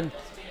on.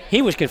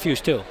 He was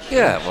confused too.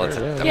 Yeah. Well,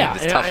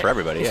 it's tough for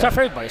everybody. It's tough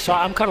for everybody. So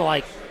I'm kind of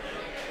like,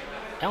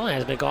 Alan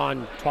has been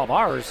gone 12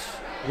 hours.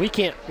 We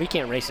can't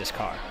race this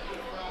car.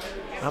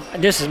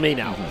 And this is me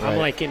now. Mm-hmm. I'm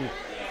like,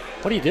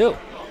 what do you do?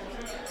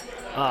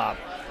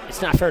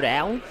 It's not fair to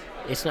Alan.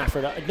 It's not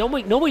fair to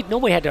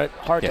nobody had the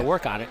heart to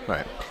work on it.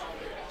 Right.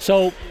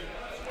 So,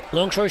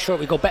 long story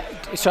short, we go back.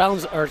 So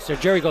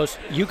Jerry goes,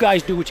 "You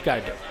guys do what you got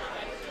to do."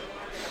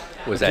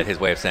 Was that his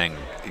way of saying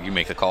you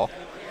make the call?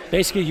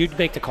 Basically, you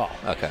make the call.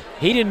 Okay.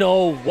 He didn't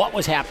know what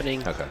was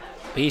happening. Okay.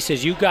 But he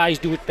says, "You guys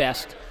do it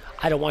best.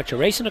 I don't want you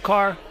racing the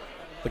car,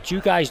 but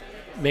you guys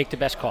make the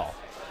best call."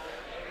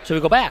 So we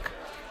go back.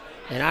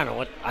 And I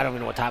don't even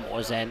know what time it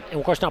was then. And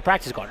of course now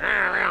practice is going.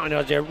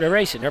 They're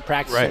racing. They're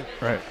practicing.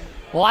 Right.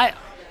 Well,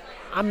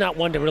 I'm not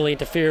one to really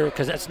interfere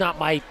because that's not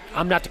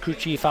I'm not the crew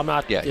chief. I'm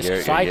not. Yeah.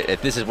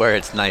 This is where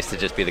it's nice to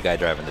just be the guy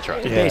driving the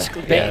truck.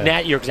 Basically,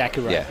 Nat, you're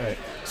exactly right. Yeah. Right.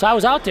 So I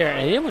was out there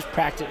and it was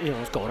practice. It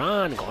was going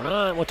on and going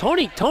on. Well,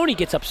 Tony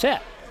gets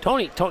upset.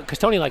 Because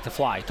Tony liked to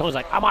fly. Tony's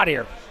like, I'm out of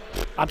here.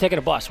 I'm taking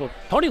a bus. Well,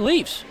 Tony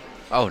leaves.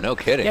 Oh, no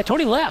kidding. Yeah,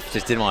 Tony left.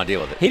 Just didn't want to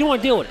deal with it. He didn't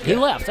want to deal with it. He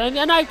left. And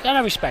I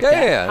respect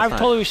that. Yeah, I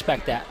totally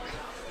respect that.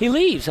 He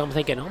leaves. I'm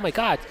thinking, oh, my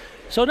God.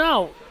 So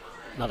now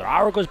another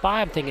hour goes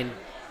by. I'm thinking,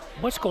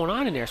 what's going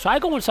on in there? So I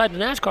go inside the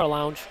NASCAR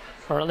lounge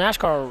or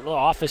NASCAR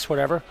office,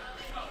 whatever,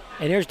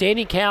 and there's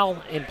Danny,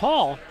 Cal, and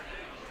Paul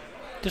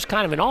just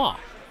kind of in awe.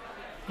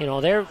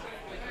 They're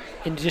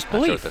in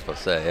disbelief. That's what they're supposed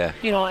to say,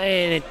 yeah.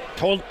 And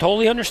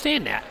totally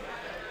understand that.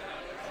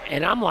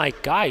 And I'm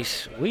like,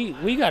 guys,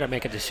 we got to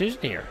make a decision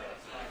here.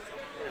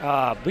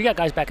 We got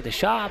guys back at the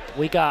shop.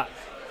 We got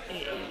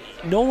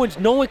no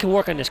one can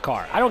work on this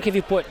car. I don't care if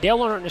you put Dale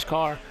Earnhardt in this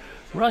car,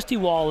 Rusty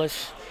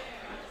Wallace,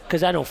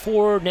 because I know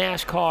Ford,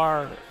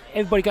 NASCAR,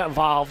 everybody got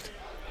involved.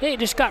 It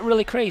just got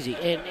really crazy,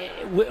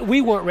 and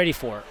we weren't ready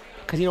for it.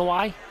 Because you know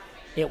why?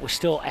 It was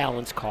still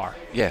Alan's car.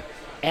 Yeah.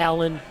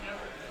 Alan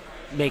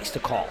makes the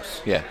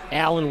calls. Yeah.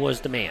 Alan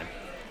was the man,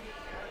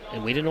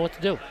 and we didn't know what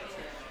to do.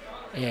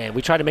 And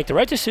we tried to make the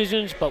right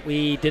decisions, but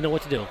we didn't know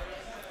what to do.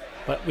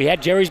 But we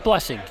had Jerry's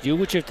blessing. Do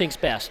what you think's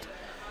best.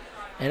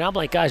 And I'm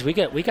like, guys, we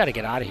got to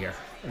get out of here.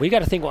 We got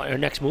to think what our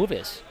next move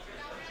is.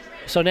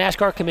 So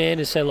NASCAR come in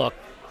and say, look,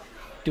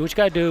 do what you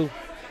got to do.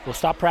 We'll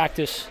stop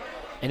practice.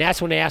 And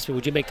that's when they asked me,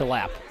 would you make the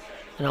lap?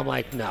 And I'm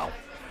like, no,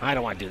 I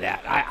don't want to do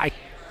that.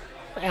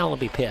 Alan will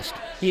be pissed.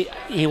 He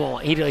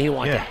won't. He don't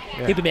want that.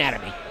 Yeah. He'd be mad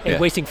at me. And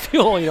wasting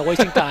fuel,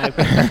 wasting time.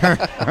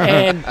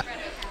 And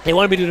they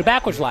wanted me to do the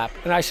backwards lap.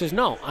 And I says,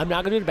 no, I'm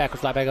not going to do the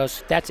backwards lap. I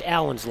goes, that's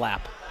Alan's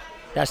lap.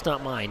 That's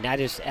not mine. That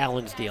is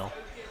Alan's deal.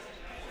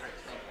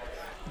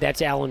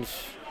 That's Alan's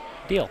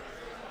deal.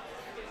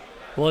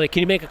 Well, can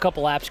you make a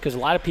couple laps? Because a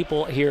lot of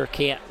people here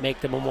can't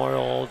make the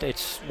Memorial.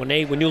 It's when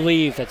you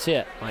leave, that's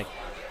it.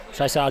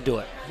 So I said, I'll do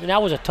it. And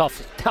that was a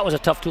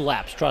tough 2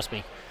 laps. Trust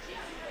me.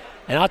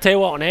 And I'll tell you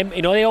what, when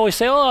they always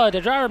say, oh,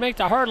 the driver make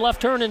the hard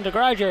left turn in the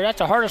garage area. That's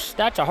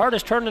the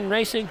hardest turn in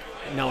racing.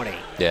 No, it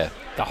ain't. Yeah.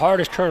 The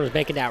hardest turn was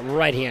making that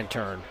right-hand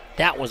turn.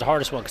 That was the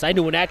hardest one because I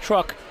knew when that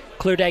truck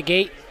cleared that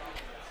gate,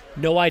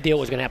 no idea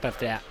what was going to happen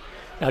after that.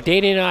 Now,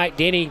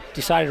 Danny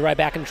decided to ride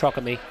back in the truck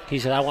with me. He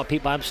said, I want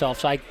Pete by himself,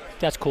 so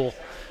that's cool.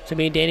 So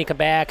me and Danny come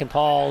back, and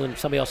Paul and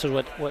somebody else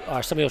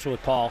was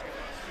with Paul.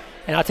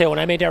 And I'll tell you, when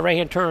I made that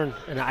right-hand turn,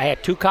 and I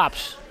had 2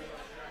 cops,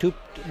 2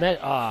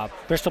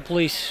 Bristol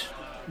police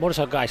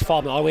motorcycle guys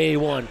followed me all the way to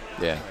 81.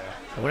 Yeah.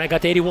 And when I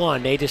got to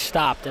 81, they just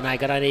stopped, and I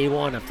got on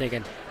 81. I'm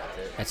thinking,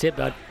 that's it,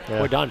 bud.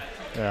 We're done.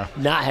 Yeah.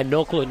 Had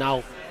no clue.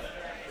 Now,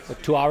 a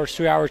 2 hours,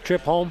 3 hours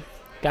trip home,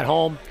 got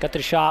to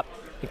the shop.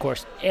 Of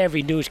course,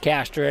 every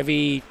newscaster,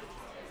 every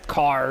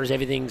cars,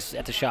 everything's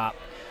at the shop.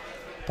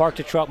 Parked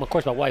the truck. Of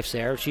course, my wife's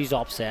there. She's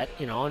all upset,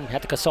 and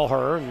had to console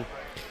her. And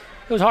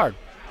it was hard.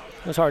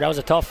 That was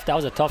a tough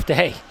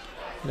day.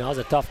 That was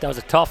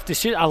a tough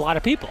decision on a lot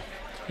of people.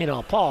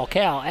 Paul,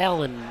 Cal,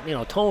 Alan,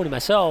 Tony,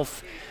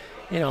 myself,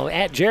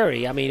 at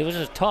Jerry. I mean, it was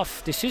a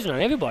tough decision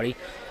on everybody.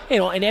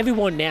 And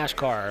everyone in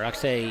NASCAR, like I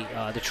say,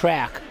 the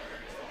track,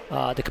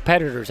 the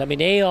competitors. I mean,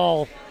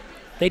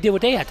 they did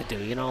what they had to do.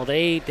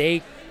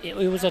 It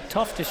was a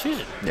tough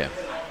decision. Yeah.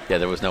 Yeah,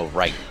 there was no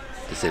right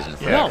decision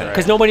for that. No,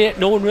 because no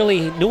one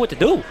really knew what to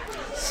do.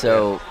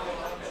 So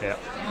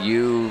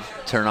you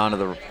turn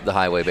onto the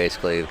highway,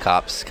 basically. The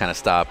cops kind of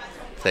stop,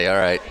 say, all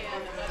right,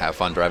 have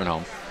fun driving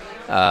home.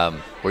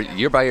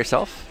 You're by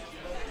yourself?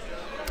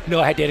 No,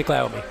 I had Danny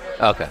Cloud with me.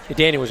 Okay.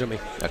 Danny was with me.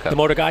 Okay. The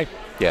motor guy.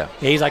 Yeah.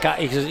 He's like,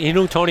 he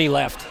knew Tony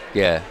left.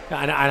 Yeah.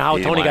 And how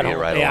Tony got home.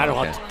 I don't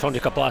know how Tony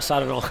got bus. I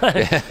don't know.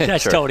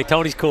 That's sure. Tony.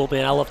 Tony's cool,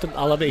 man. I love him.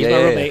 He's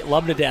my roommate.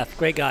 Love him to death.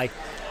 Great guy.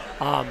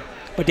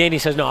 But Danny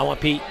says, no, I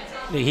want Pete.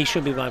 He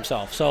shouldn't be by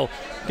himself. So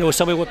there was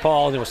somebody with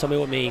Paul. There was somebody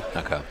with me.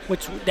 Okay.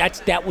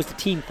 That was the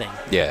team thing.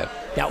 Yeah.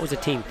 That was a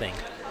team thing.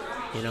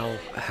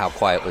 How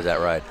quiet was that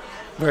ride?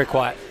 Very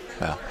quiet.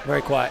 Yeah.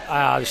 Very quiet.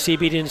 The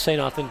CB didn't say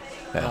nothing.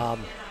 Yeah.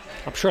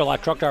 I'm sure a lot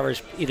of truck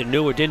drivers either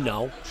knew or didn't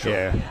know. Sure.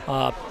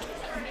 Yeah.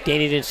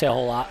 Danny didn't say a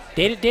whole lot.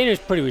 Danny was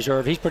pretty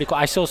reserved. He's pretty cool.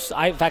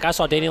 In fact, I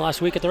saw Danny last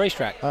week at the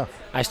racetrack. Oh.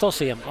 I still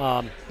see him.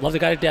 Love the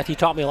guy to death. He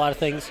taught me a lot of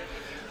things.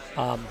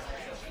 But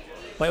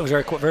it was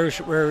very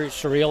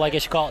surreal, I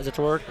guess you call it. Is that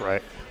the word?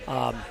 Right.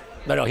 But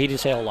no, he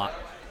didn't say a whole lot.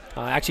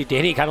 Actually,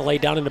 Danny kind of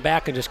laid down in the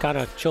back and just kind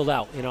of chilled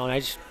out, and I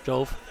just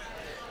drove.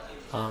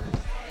 No,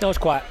 it was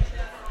quiet.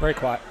 Very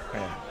quiet.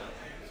 Yeah.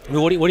 I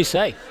mean, what do you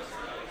say?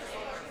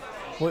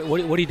 What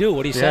do you do?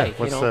 What do you say?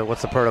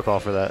 What's the protocol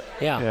for that?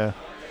 Yeah. Yeah.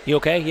 You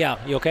okay? Yeah.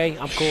 You okay?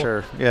 I'm cool.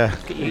 Sure. Yeah.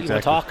 You want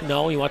to talk?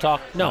 No. You want to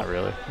talk? No. Not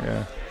really.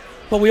 Yeah.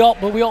 But we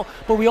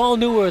all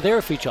knew we were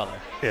there for each other.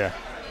 Yeah.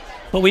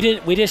 But we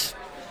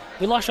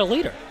lost our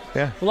leader.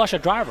 Yeah. We lost our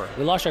driver.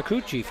 We lost our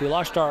crew chief. We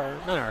lost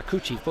not our crew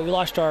chief, but we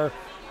lost our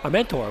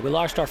mentor. We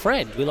lost our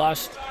friend. We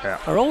lost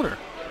our owner.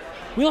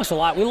 We lost a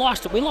lot. We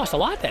lost a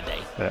lot that day.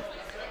 Yeah.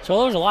 So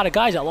there was a lot of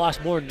guys that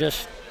lost more than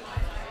just.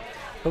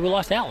 But we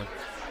lost Alan.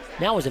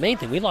 That was the main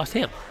thing. We lost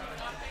him.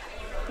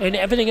 And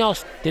everything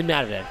else didn't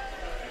matter then.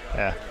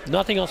 Yeah.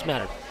 Nothing else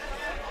mattered.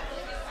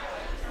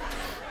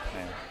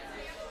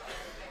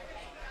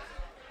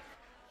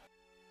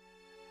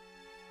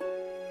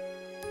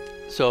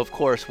 So, of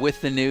course, with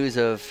the news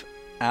of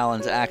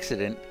Alan's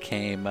accident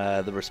came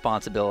the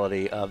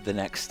responsibility of the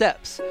next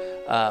steps.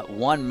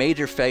 One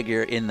major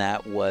figure in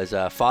that was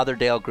Father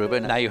Dale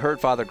Gruba. Now, you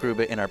heard Father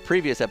Gruba in our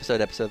previous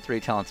episode 3,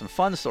 telling some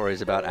fun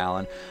stories about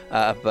Alan.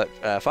 But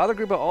Father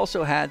Gruba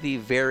also had the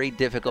very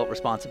difficult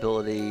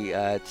responsibility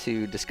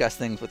to discuss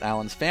things with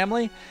Alan's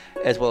family,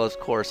 as well as, of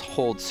course,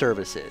 hold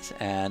services.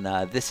 And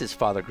this is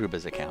Father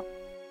Gruba's account.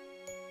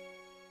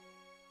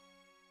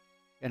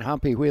 And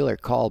Humpy Wheeler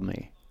called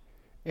me,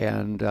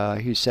 and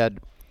he said,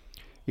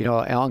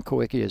 Alan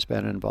Kulwicki has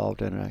been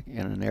involved in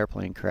an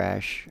airplane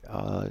crash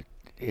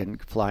in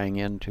flying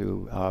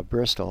into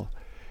Bristol,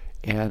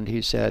 and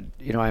he said,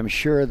 I'm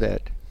sure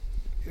that,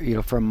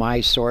 from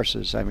my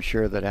sources, I'm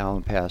sure that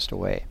Alan passed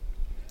away.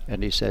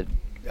 And he said,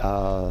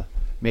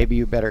 maybe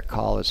you better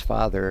call his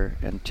father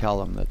and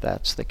tell him that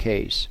that's the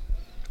case.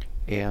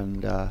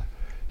 And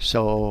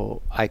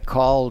so I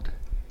called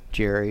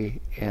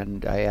Jerry,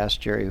 and I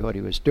asked Jerry what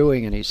he was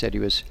doing, and he said he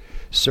was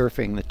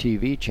surfing the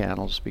TV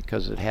channels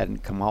because it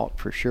hadn't come out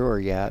for sure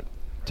yet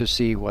to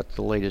see what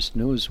the latest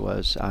news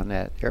was on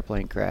that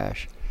airplane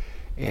crash.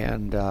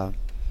 And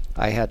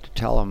I had to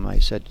tell him, I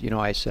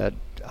said,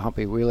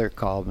 Humpy Wheeler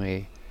called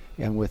me,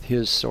 and with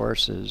his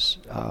sources,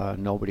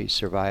 nobody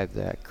survived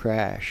that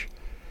crash.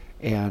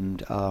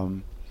 And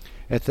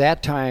at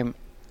that time,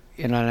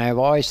 and I've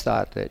always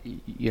thought that,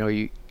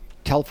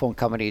 telephone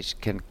companies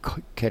can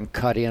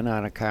cut in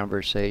on a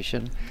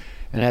conversation,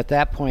 and at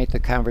that point the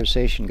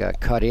conversation got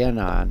cut in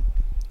on,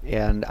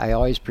 and I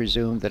always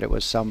presumed that it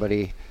was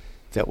somebody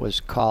that was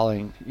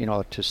calling,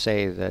 to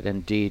say that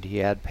indeed he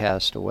had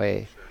passed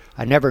away.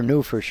 I never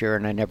knew for sure,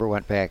 and I never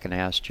went back and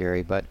asked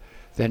Jerry, but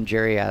then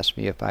Jerry asked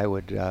me if I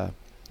would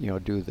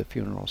do the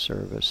funeral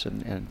service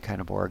and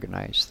kind of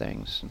organize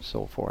things and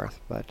so forth.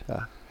 But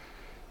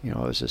it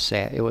was a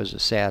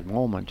sad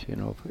moment,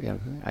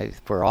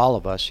 for all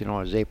of us. It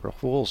was April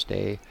Fool's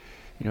Day.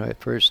 At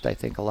first I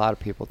think a lot of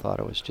people thought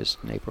it was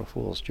just an April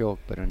Fool's joke,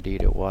 but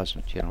indeed it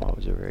wasn't. It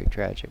was a very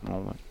tragic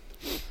moment.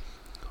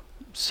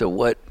 So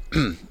what,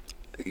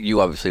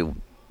 you obviously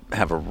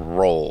have a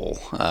role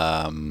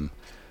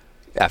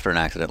after an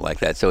accident like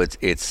that. So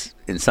it's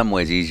in some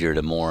ways easier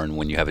to mourn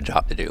when you have a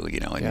job to do.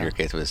 In your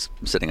case it was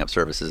setting up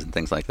services and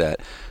things like that.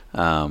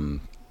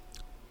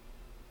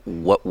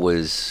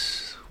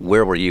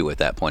 Where were you at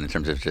that point in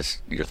terms of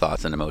just your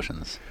thoughts and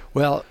emotions?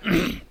 Well,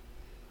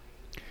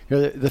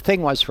 the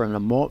thing was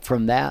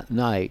from that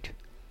night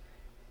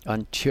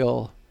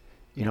until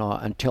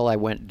I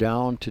went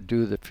down to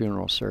do the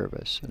funeral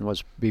service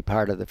and be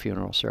part of the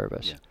funeral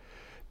service,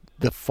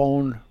 the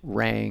phone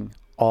rang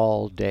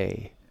all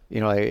day.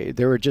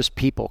 There were just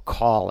people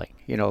calling,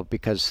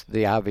 because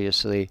they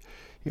obviously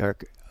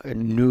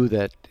knew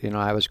that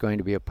I was going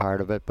to be a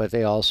part of it, but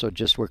they also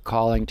just were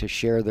calling to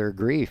share their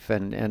grief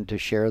and to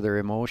share their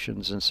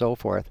emotions and so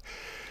forth.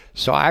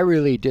 So I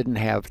really didn't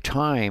have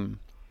time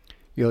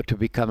to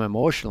become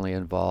emotionally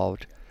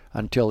involved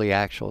until the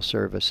actual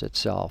service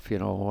itself.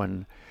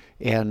 I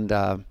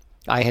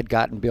had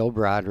gotten Bill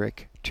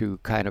Broderick to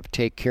kind of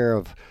take care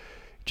of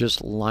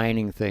just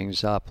lining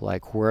things up,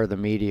 like where the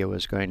media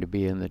was going to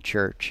be in the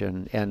church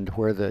and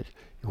where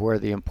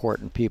the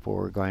important people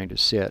were going to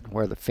sit,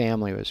 where the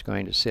family was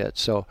going to sit.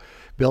 So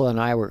Bill and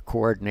I were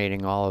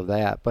coordinating all of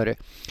that. But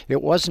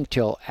it wasn't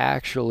until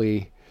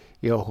actually,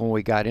 when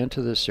we got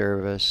into the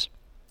service,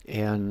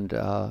 and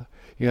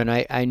and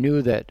I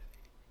knew that,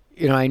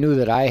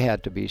 I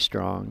had to be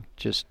strong,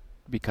 just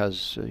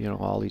because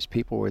all these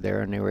people were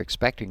there and they were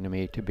expecting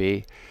me to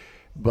be.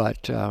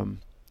 But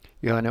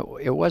and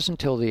it wasn't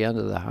until the end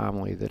of the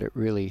homily that it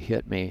really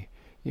hit me,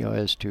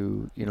 as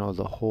to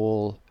the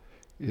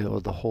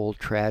whole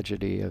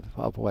tragedy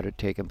of what had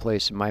taken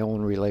place in my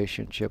own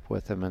relationship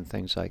with him and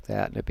things like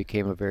that, and it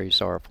became a very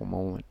sorrowful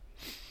moment.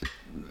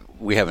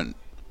 We haven't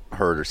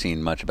heard or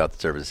seen much about the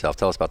service itself.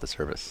 Tell us about the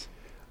service.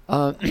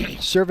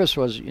 Service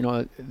was,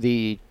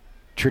 the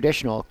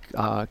traditional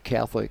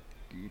Catholic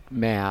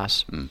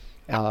Mass,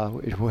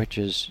 which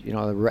is,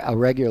 a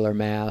regular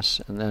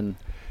Mass, and then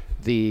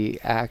the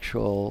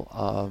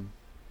actual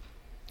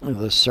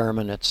the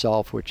sermon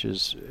itself, which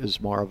is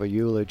more of a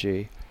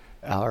eulogy.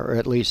 Or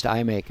at least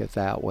I make it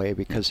that way,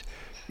 because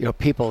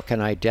people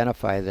can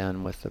identify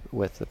then with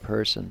the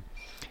person.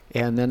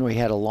 And then we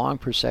had a long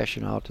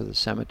procession out to the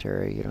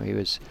cemetery.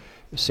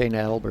 St.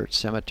 Adalbert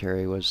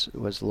Cemetery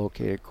was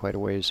located quite a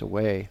ways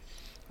away,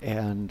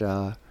 and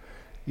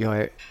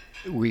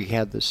we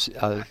had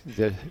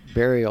the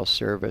burial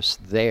service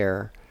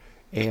there,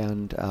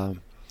 and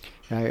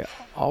I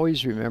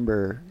always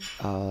remember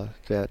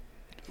that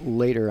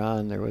later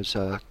on there was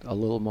a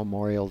little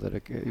memorial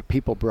that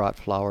people brought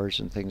flowers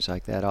and things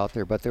like that out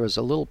there, but there was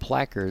a little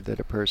placard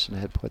that a person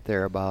had put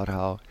there about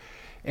how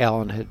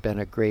Alan had been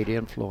a great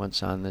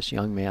influence on this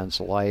young man's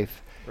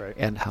life, right,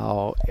 and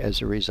how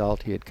as a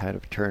result he had kind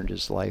of turned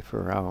his life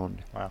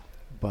around. Wow.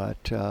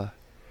 But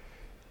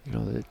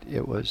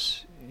it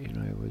was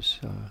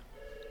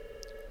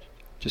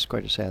just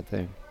quite a sad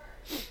thing.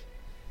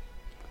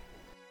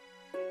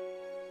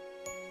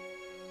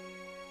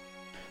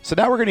 So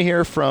now we're going to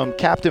hear from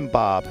Captain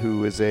Bob,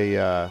 who is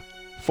a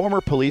former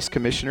police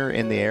commissioner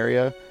in the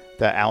area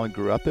that Alan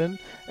grew up in,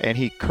 and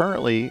he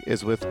currently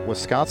is with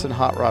Wisconsin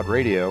Hot Rod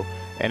Radio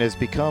and has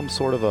become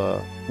sort of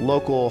a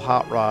local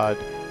hot rod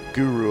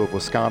guru of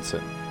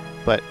Wisconsin.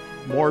 But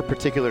more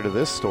particular to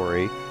this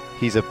story,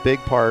 he's a big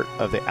part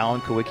of the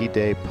Alan Kulwicki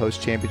Day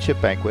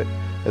post-championship banquet,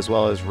 as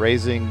well as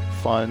raising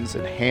funds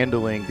and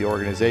handling the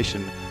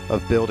organization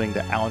of building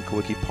the Alan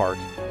Kulwicki Park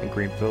in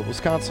Greenfield,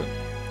 Wisconsin.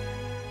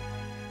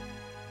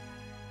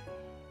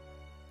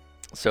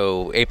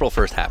 So April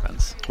 1st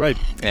happens. Right.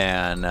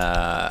 And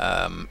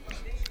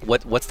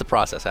what's the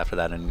process after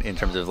that in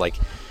terms of, like,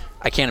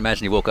 I can't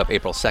imagine you woke up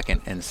April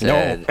 2nd and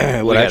said,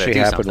 no. What actually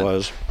happened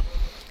was,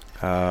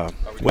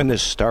 when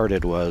this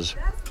started was,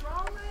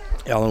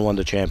 Ellen won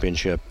the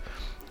championship.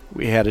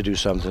 We had to do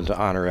something to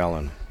honor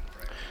Ellen.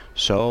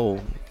 So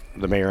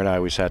the mayor and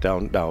I, we sat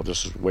down. Now,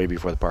 this is way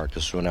before the park.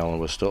 This is when Ellen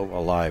was still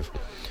alive.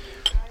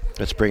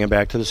 let's bring him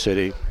back to the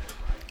city.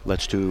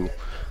 Let's do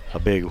a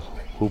big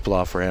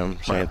hoopla for him,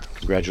 saying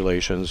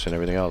congratulations and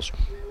everything else.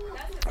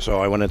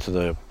 So I went into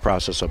the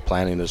process of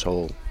planning this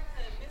whole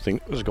thing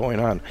that was going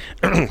on.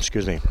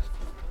 Excuse me.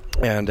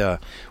 And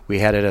we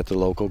had it at the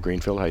local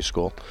Greenfield High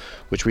School,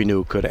 which we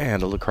knew could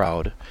handle the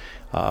crowd.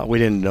 We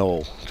didn't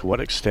know to what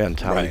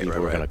extent how many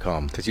people were going to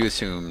come. Because you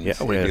assumed we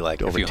it'd had be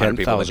like over a few hundred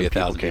people, maybe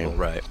 10,000 1,000 people.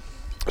 Right.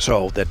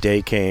 So that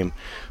day came,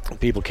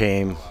 people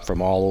came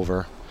from all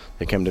over.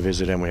 They came to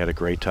visit him. We had a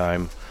great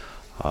time.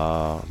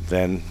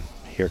 Then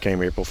here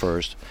came April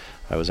 1st.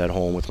 I was at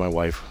home with my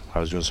wife. I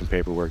was doing some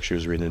paperwork. She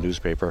was reading the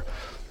newspaper.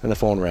 And the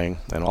phone rang.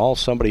 And all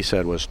somebody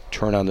said was,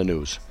 turn on the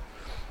news.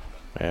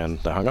 And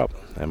I hung up.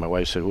 And my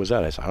wife said, who was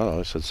that? I said, I don't know.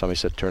 I said, somebody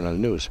said, turn on the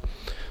news.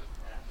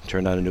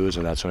 Turned on the news,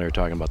 and that's when they were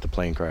talking about the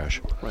plane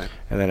crash. Right.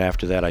 And then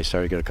after that, I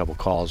started to get a couple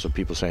calls of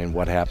people saying,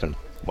 what happened?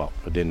 Well,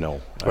 I didn't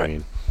know. Right. I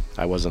mean,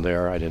 I wasn't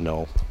there. I didn't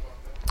know.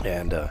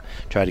 And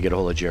tried to get a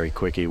hold of Jerry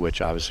Kulwicki,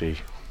 which obviously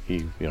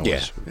he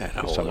was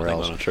somewhere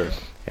else. Sure.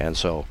 And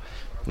so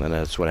then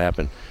that's what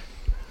happened.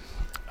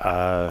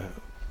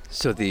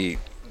 So the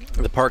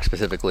park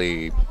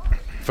specifically,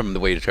 from the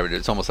way you described it,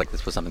 it's almost like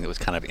this was something that was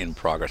kind of in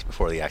progress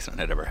before the accident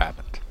had ever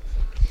happened.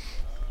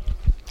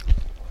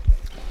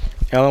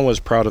 Alan was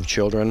proud of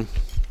children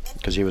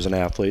because he was an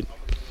athlete,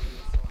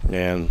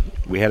 and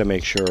we had to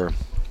make sure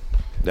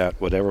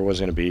that whatever was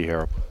going to be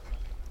here,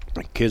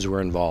 kids were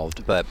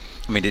involved. But,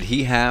 I mean, did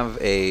he have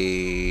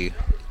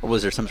or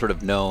was there some sort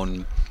of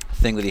known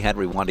thing that he had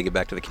where he wanted to give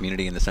back to the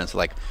community in the sense of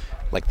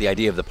like the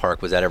idea of the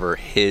park, was that ever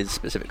his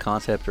specific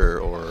concept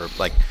or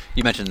like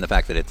you mentioned the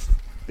fact that it's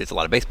a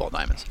lot of baseball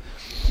diamonds.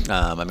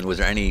 I mean, was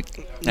there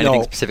anything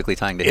specifically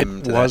tying to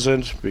him? It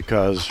wasn't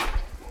because,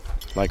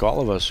 like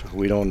all of us,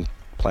 we don't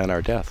plan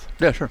our death.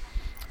 Yeah, sure.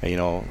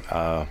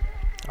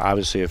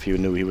 Obviously, if he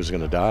knew he was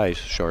going to die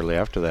shortly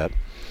after that,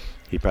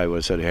 he probably would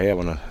have said, hey, I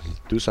want to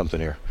do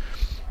something here.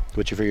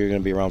 But you figure you're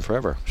going to be around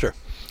forever. Sure.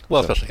 Well,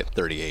 especially at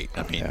 38.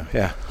 I mean,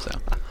 yeah. So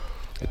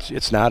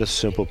it's not a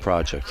simple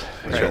project.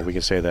 Right. So we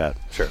can say that.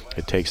 Sure.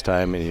 It takes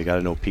time, and you got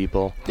to know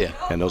people. Yeah.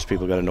 And those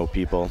people got to know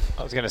people.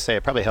 I was going to say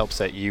it probably helps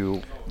that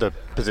the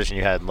position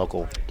you had in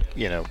local,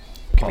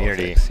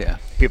 community. Politics, yeah.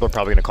 People are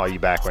probably going to call you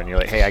back when you're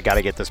like, hey, I got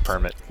to get this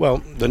permit. Well,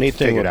 the neat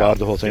thing about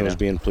the whole thing was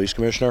being police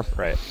commissioner.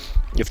 Right.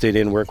 If they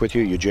didn't work with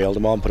you, you jailed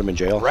them all and put them in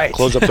jail. Right.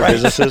 Close up their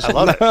businesses. I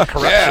love it.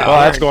 Corruption. Yeah. Oh,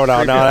 that's going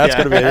on now. That's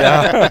going to be,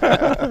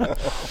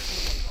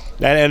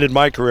 That ended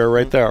my career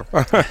right there.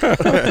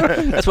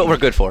 That's what we're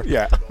good for.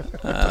 Yeah.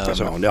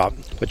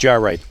 But you're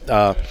right.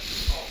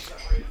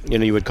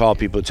 You would call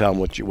people to tell them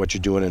what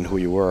you're doing and who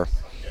you were.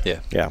 Yeah.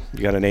 Yeah.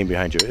 You got a name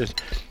behind you.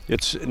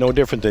 It's no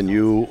different than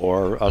you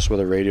or us with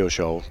a radio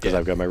show, because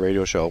I've got my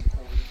radio show.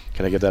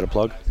 Can I give that a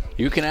plug?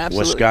 You can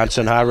absolutely.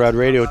 Wisconsin Hot Rod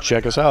Radio.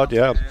 Check us out.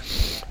 Yeah.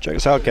 Check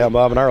us out, Cal,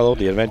 Bob, and Arlo,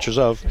 The Adventures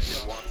of.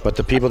 But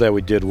the people that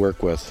we did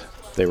work with,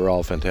 they were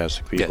all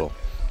fantastic people.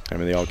 Yeah. I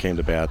mean, they all came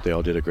to bat. They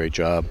all did a great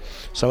job.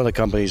 Some of the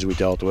companies we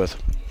dealt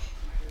with,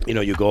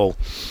 you go,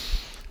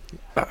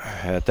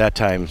 at that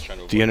time,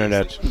 the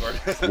internet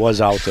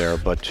was out there,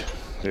 but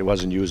it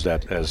wasn't used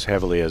as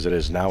heavily as it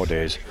is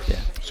nowadays. Yeah.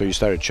 So you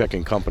started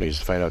checking companies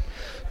to find out,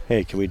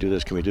 hey, can we do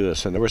this? Can we do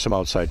this? And there were some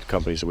outside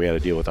companies that we had to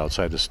deal with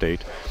outside the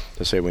state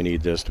to say we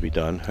need this to be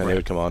done. And they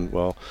would come on,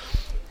 well,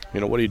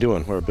 what are you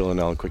doing? We're building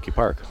Alan Kulwicki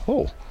Park.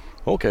 Oh,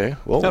 okay.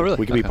 Well, really?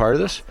 We can be part of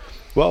this?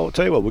 Well, I'll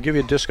tell you what, we'll give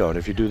you a discount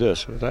if you do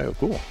this.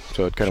 Cool.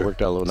 So it kind of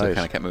worked out a little nice. It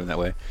kind of kept moving that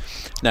way.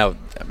 Now,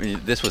 I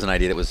mean, this was an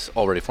idea that was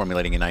already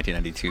formulating in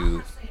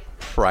 1992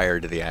 prior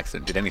to the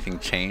accident. Did anything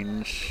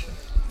change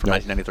from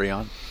 1993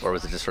 on? Or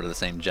was it just sort of the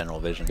same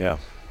general vision? Yeah.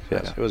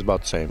 Yes, it was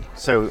about the same.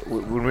 So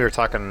when we were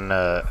talking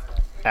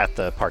at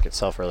the park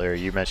itself earlier,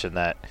 you mentioned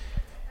that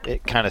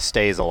it kind of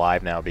stays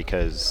alive now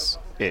because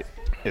it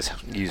is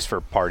used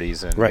for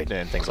parties and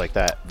things like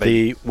that. But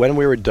when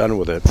we were done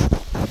with it,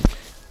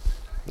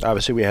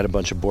 obviously we had a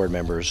bunch of board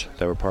members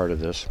that were part of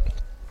this.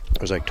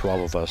 It was like 12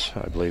 of us,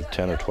 I believe,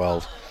 10 or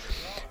 12.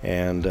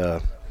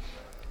 And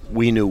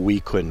we knew we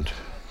couldn't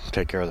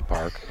take care of the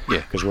park. Yeah.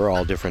 Because we're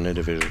all different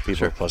individual people.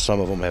 Sure. Plus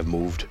some of them have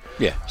moved.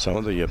 Yeah. Some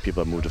of the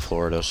people have moved to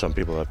Florida. Some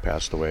people have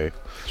passed away.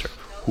 Sure.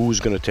 Who's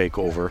going to take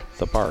over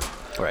the park?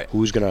 Right.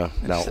 Who's going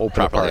to now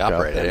open the park up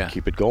and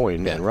keep it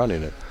going and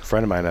running it? A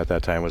friend of mine at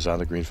that time was on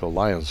the Greenfield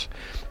Lions,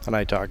 and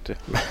I talked to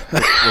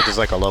which is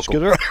like a local.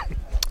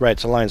 Right,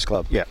 it's a Lions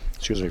club. Yeah.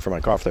 Excuse me for my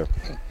cough there.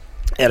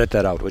 Edit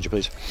that out, would you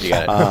please? You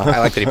got it. I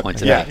like that he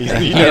points it out.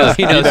 He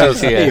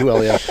knows. He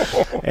will, yeah.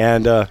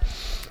 And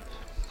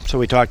so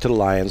we talked to the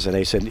Lions, and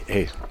they said,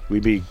 hey,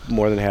 we'd be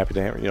more than happy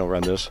to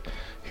run this.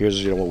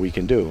 Here's what we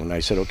can do. And I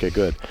said, okay,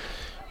 good.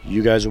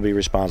 You guys will be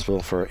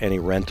responsible for any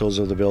rentals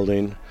of the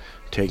building,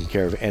 taking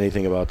care of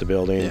anything about the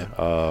building,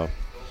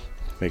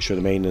 make sure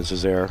the maintenance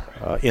is there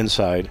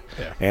inside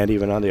and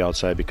even on the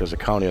outside, because the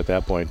county at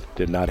that point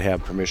did not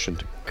have permission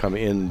to come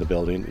in the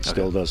building. It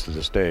still does to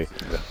this day.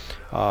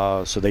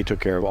 So they took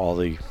care of all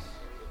the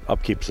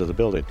upkeeps of the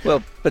building.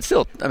 Well, but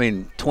still, I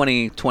mean,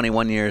 20,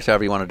 21 years,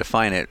 however you want to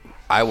define it,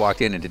 I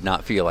walked in and did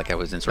not feel like I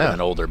was in sort of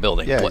an older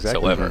building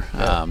whatsoever.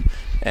 Exactly.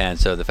 And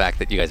so the fact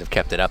that you guys have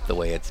kept it up the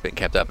way it's been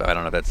kept up, I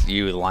don't know if that's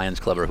you, the Lions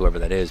Club, or whoever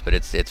that is, but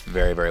it's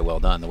very, very well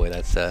done the way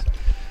that's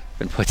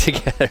been put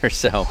together.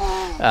 So,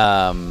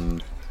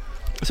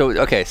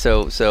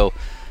 so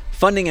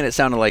funding, and it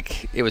sounded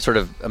like it was sort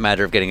of a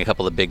matter of getting a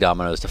couple of big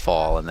dominoes to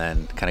fall and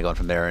then kind of going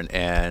from there.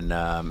 And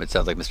it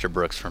sounds like Mr.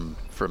 Brooks from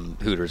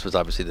Hooters was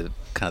obviously the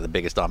kind of the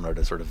biggest domino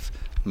to sort of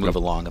move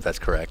along, if that's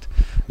correct.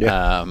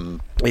 Yeah.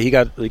 He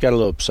got a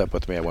little upset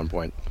with me at one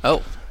point.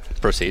 Oh,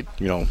 proceed.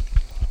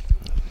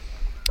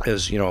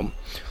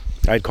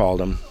 I'd called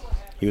him.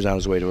 He was on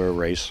his way to a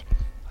race.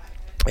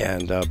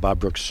 And Bob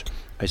Brooks,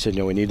 I said,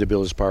 we need to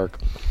build this park.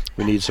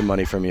 We need some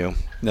money from you.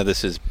 Now,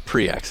 this is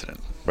pre-accident.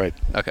 Right.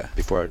 Okay.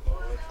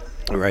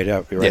 Right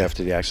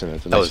after the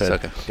accident. And I said,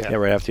 okay. Yeah,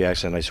 right after the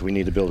accident. I said, we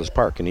need to build this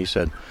park. And he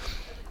said,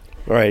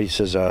 all right. He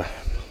says, I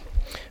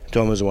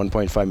told him it was a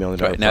 $1.5 million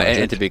project. Now,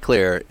 and to be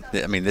clear,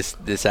 I mean,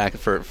 this act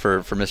for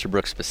Mr.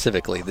 Brooks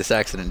specifically, this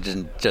accident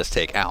didn't just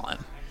take Alan.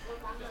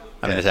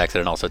 I mean, this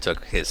accident also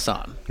took his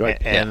son.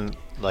 Right. And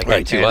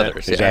two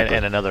others. Exactly.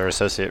 And another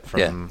associate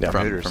from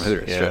Hooters. From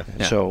Hooters, yeah.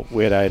 Yeah. So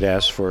I'd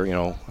asked for,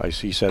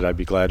 he said, I'd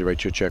be glad to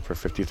write you a check for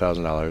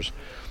 $50,000.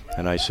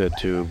 And I said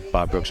to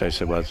Bob Brooks, I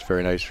said, well, it's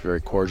very nice,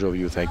 very cordial of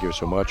you. Thank you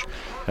so much.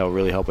 That will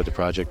really help with the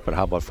project, but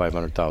how about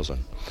 $500,000?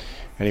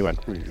 And he went,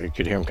 you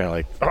could hear him kind of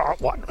like, oh,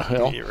 what?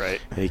 You're right.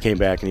 And he came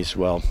back and he said,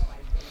 well,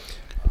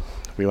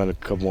 we want a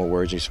couple more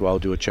words. And he said, well, I'll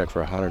do a check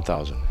for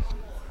 $100,000.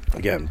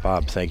 Again,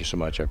 Bob, thank you so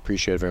much. I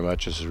appreciate it very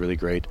much. This is really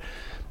great.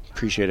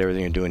 Appreciate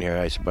everything you're doing here.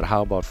 I said, but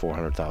how about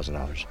 $400,000?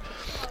 And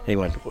he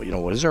went,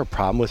 well, is there a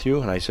problem with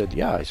you? And I said,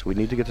 yeah. I said, we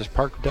need to get this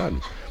park done.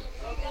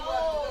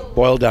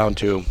 Boiled down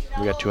to,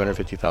 we got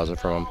 $250,000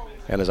 from him.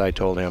 And as I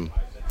told him,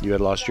 you had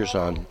lost your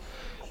son.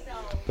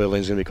 The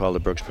building's going to be called the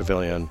Brooks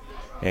Pavilion,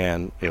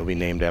 and it'll be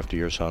named after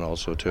your son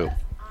also, too.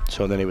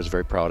 So then he was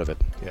very proud of it.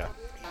 Yeah.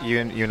 You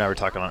and I were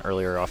talking on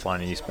earlier offline,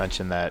 and you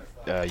mentioned that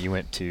you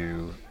went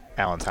to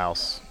Alan's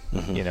house,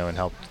 and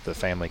helped the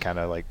family kind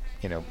of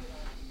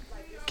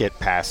get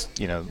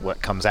past,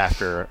 what comes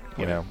after,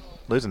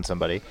 losing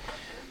somebody.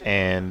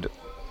 And it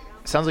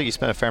sounds like you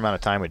spent a fair amount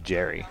of time with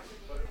Jerry,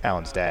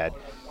 Alan's dad.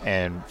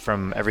 And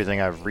from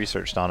everything I've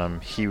researched on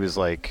him, he was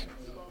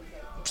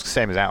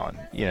same as Alan,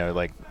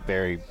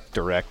 very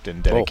direct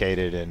and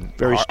dedicated and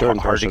very stern,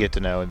 hard to get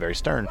to know and very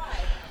stern.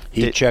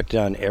 He checked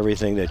on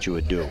everything that you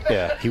would do.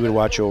 Yeah. He would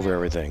watch over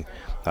everything.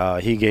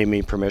 He gave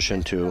me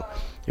permission to,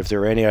 if there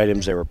were any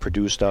items that were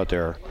produced out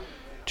there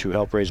to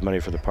help raise money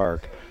for the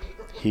park,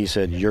 he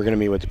said, you're going to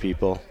meet with the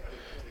people.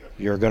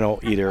 You're going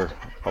to either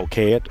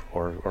okay it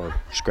or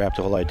scrap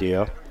the whole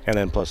idea, and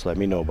then plus let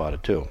me know about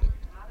it too.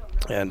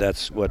 And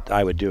that's what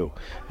I would do.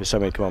 If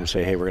somebody come up and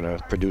say, hey, we're going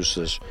to produce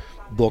this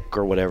book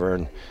or whatever,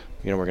 and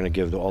we're going to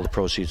give all the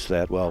proceeds to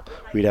that, well,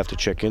 we'd have to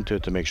check into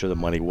it to make sure the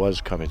money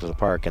was coming to the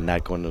park and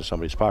not going into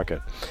somebody's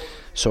pocket.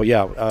 So,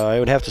 yeah, I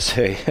would have to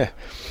say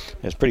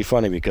it's pretty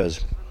funny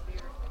because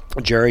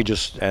Jerry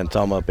and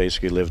Thelma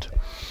basically lived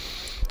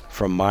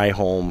from my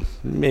home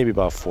maybe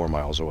about 4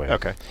 miles away.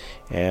 Okay.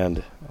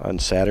 And on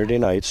Saturday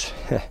nights,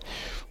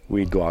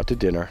 we'd go out to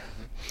dinner,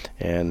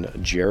 and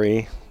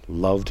Jerry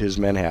loved his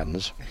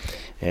Manhattans,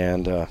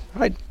 and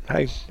I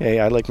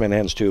like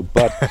Manhattans too,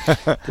 but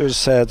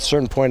there's a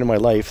certain point in my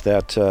life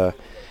that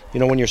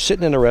when you're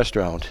sitting in a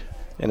restaurant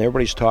and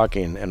everybody's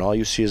talking and all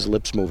you see is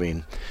lips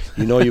moving,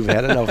 you've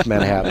had enough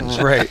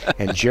Manhattans. Right.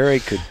 And Jerry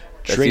could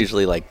That's drink,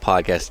 usually like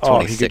podcast 26. Oh,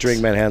 he could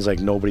drink Manhattans like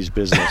nobody's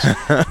business.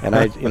 And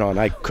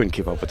I couldn't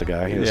keep up with the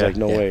guy. He was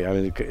no way. I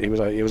mean, he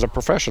was a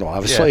professional,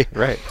 obviously. Yeah,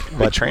 right.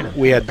 But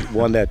we had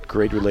that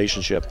great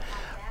relationship.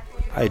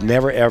 I'd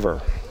never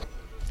ever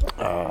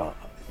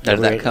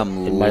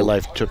in my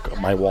life took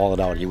my wallet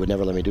out. He would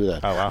never let me do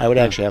that. Oh, wow. I would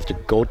actually have to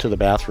go to the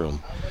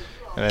bathroom,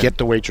 get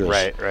the waitress,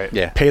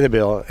 right, pay the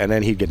bill, and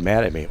then he'd get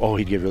mad at me. Oh,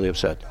 he'd get really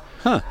upset.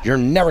 Huh. You're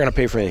never going to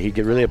pay for anything. He'd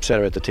get really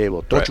upset at the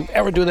table. Don't you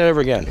ever do that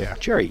ever again. Yeah.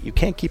 Jerry, you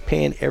can't keep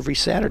paying every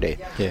Saturday.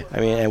 Yeah. I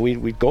mean, and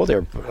we'd go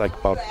there like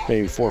about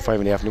maybe 4 or 5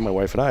 in the afternoon, my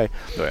wife and I.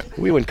 Oh, yeah.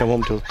 We wouldn't come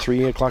home till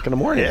 3 o'clock in the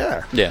morning.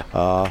 Yeah. Yeah.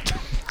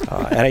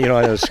 And it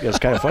was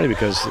kind of funny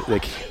because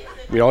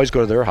we'd always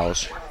go to their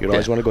house. You'd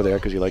always want to go there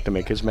because he liked to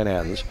make his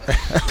Manhattans.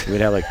 We'd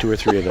have like 2 or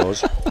 3 of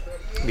those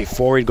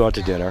before we'd go out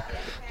to dinner.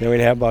 Then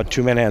we'd have about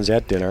 2 Manhattans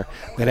at dinner.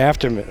 Then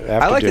after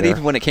I like dinner, that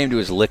even when it came to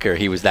his liquor,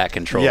 he was that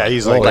controlled. Yeah,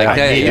 he's like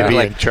I need to be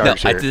in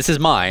charge here. This is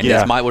mine.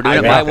 Yeah. We're doing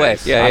it my way.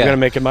 Yeah, I'm going to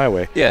make it my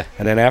way. Yeah.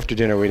 And then after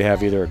dinner, we'd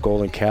have either a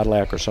golden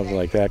Cadillac or something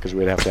like that because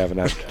we'd have to have an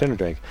after dinner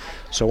drink.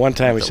 So one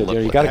time we said,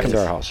 you got to come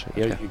to our house.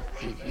 You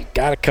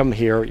got to come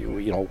here.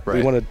 We want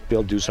to be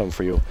able to do something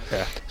for you.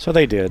 Yeah. So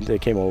they did. They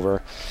came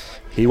over.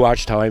 He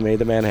watched how I made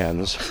the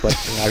Manhattans, but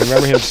I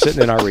remember him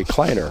sitting in our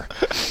recliner,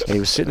 and he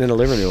was sitting in the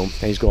living room,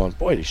 and he's going,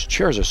 boy, these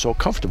chairs are so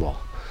comfortable.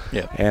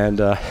 Yeah. And,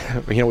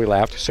 we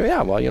laughed. So,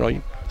 yeah,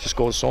 well, Just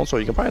go to so-and-so,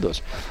 you can buy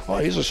those.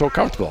 Oh, these are so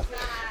comfortable.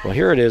 Well,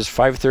 here it is,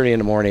 5:30 in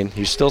the morning.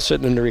 He's still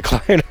sitting in the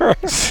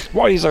recliner.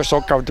 Boy, these are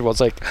so comfortable. It's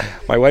like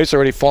my wife's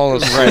already fallen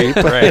asleep.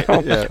 Right.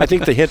 Yeah. I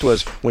think the hint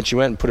was when she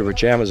went and put her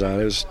pajamas on,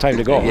 it was time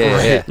to go.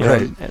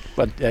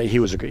 But he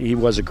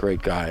was a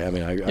great guy. I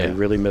mean, I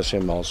really miss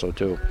him also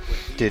too.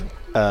 Did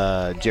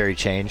Jerry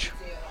change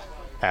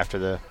after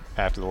the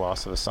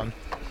loss of his son?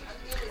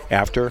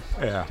 After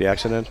the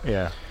accident?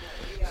 Yeah.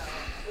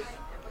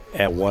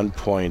 At one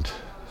point,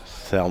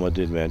 Thelma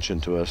did mention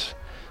to us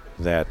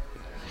that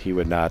he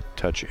would not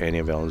touch any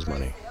of Ellen's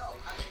money.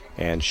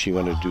 And she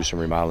wanted to do some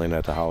remodeling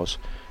at the house.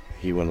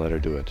 He wouldn't let her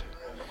do it.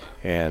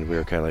 And we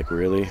were kind of like,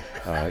 really?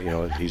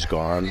 He's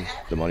gone.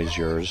 The money's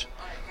yours.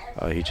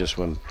 He just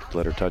wouldn't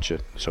let her touch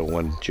it. So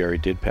when Jerry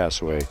did pass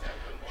away,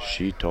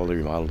 she totally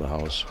remodeled the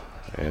house.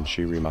 And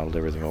she remodeled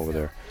everything over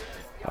there.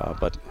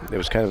 But it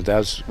was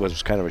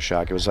was kind of a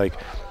shock. It was kind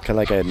of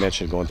like I had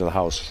mentioned, going to the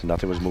house.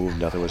 Nothing was moved,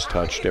 nothing was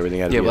touched. Everything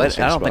had to be in the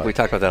same I don't spot. think we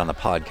talked about that on the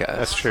podcast.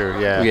 That's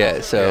true. Yeah. Yeah.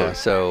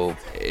 So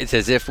it's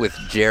as if with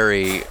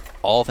Jerry,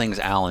 all things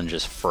Alan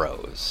just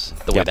froze.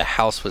 The way the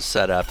house was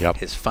set up,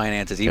 his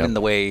finances, even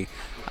the way.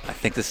 I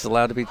think this is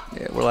allowed to be.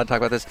 We're allowed to talk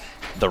about this.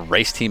 The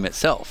race team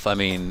itself. I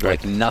mean,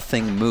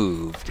 nothing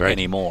moved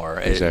anymore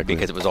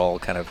because it was all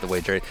kind of the way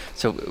Jerry.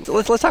 So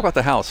let's talk about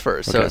the house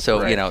first. Okay.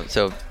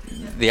 So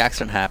the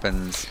accident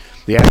happens.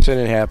 The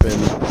accident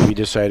happened. We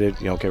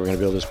decided, we're going to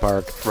build this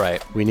park.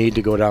 Right. We need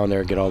to go down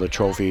there, get all the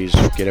trophies,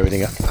 get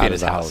everything out of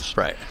the house.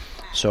 Right.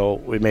 So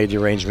we made the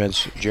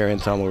arrangements. Jerry and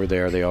Thelma were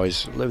there. They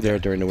always lived there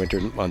during the winter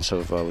months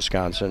of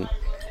Wisconsin.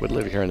 Would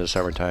live here in the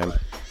summertime.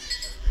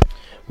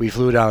 We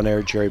flew down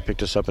there. Jerry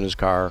picked us up in his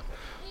car,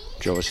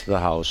 drove us to the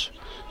house.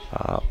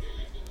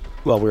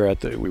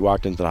 We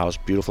walked into the house,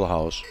 beautiful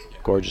house,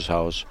 gorgeous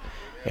house,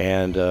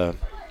 and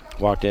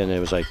walked in, and it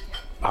was like,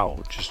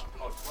 wow, just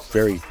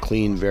very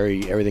clean,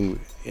 everything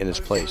in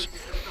its place.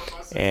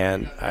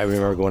 And I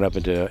remember going up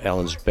into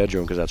Ellen's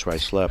bedroom, because that's where I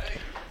slept,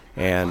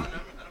 and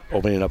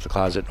opening up the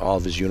closet. All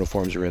of his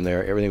uniforms were in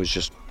there. Everything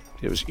was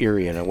it was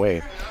eerie in a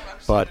way.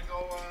 But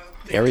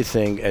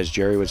everything, as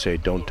Jerry would say,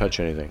 don't touch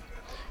anything.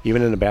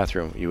 Even in the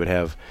bathroom, you would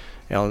have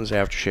Ellen's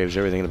aftershaves,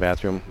 everything in the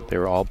bathroom. They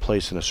were all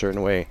placed in a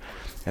certain way.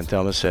 And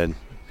Thelma said,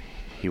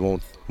 he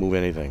won't move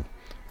anything.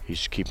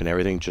 He's keeping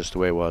everything just the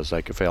way it was,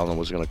 like if Ellen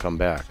was going to come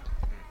back.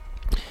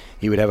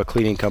 He would have a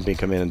cleaning company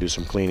come in and do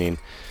some cleaning.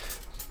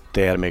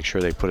 They had to make sure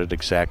they put it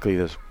exactly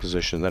the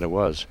position that it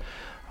was.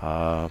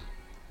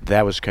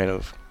 That was kind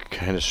of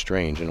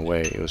strange in a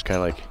way. It was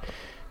kind of like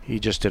he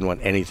just didn't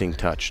want anything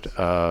touched.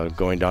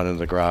 Going down into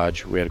the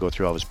garage, we had to go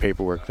through all his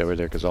paperwork that were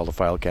there because all the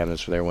file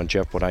cabinets were there. When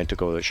Jeff and I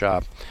took over the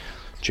shop,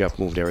 Jeff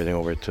moved everything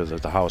over to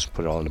the house,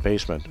 put it all in the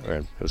basement, or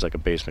it was like a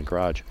basement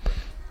garage.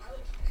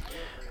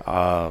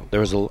 There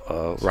was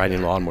a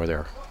riding lawnmower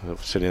there,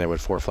 sitting there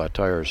with 4 flat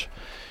tires.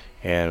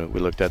 And we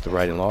looked at the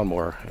riding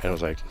lawnmower, and it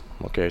was like,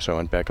 okay, so I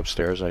went back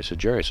upstairs, and I said,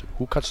 Jerry,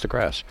 who cuts the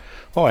grass?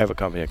 Oh, I have a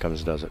company that comes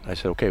and does it. I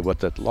said, okay, what,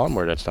 that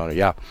lawnmower that's down there?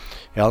 Yeah.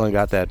 Alan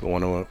got that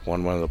one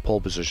of the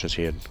pole positions.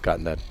 He had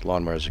gotten that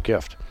lawnmower as a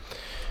gift.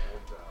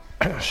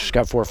 She's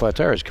got 4 flat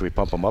tires. Can we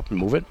pump them up and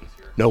move it?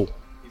 No.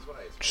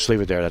 Just leave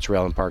it there. That's where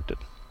Alan parked it.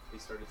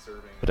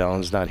 But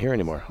Alan's not here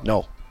anymore.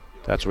 No.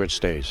 That's where it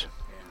stays.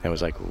 And it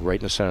was like right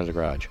in the center of the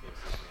garage.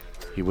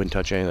 He wouldn't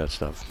touch any of that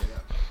stuff,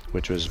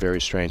 which was very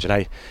strange.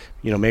 And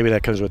maybe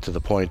that comes to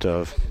the point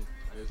of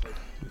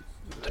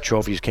the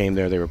trophies came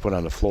there, they were put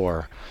on the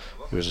floor.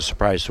 It was a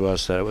surprise to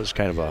us that it was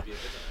kind of a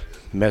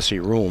messy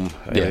room.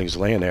 Everything's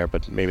laying there,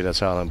 but maybe that's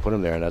how Alan put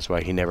him there, and that's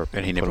why he never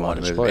put him on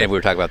display. And we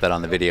were talking about that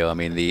on the video. I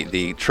mean,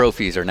 the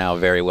trophies are now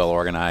very well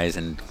organized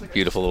and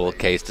beautiful little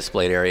case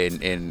displayed area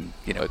in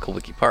at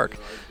Kulwicki Park.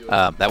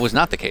 That was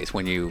not the case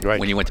when you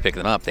went to pick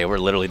them up. They were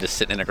literally just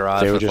sitting in a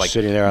garage. They were with just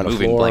sitting there on the floor,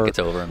 moving blankets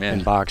over them,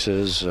 in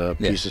boxes,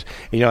 pieces.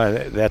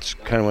 That's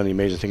kind of one of the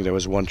amazing things. There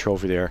was one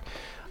trophy there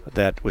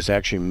that was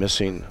actually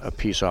missing a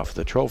piece off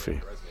the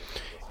trophy.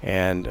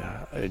 And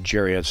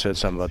Jerry had said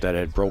something about that. It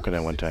had broken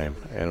at one time.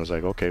 And it was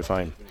like, okay,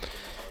 fine.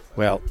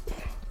 Well,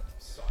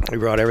 we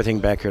brought everything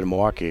back here to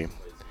Milwaukee.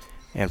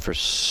 And it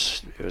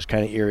was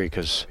kind of eerie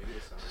because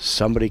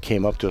somebody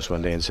came up to us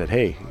one day and said,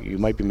 hey, you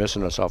might be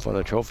missing us off one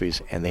of the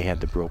trophies. And they had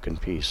the broken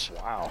piece.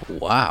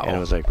 Wow. And it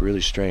was like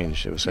really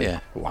strange. It was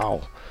like,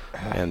 wow.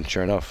 And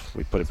sure enough,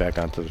 we put it back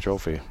onto the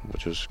trophy,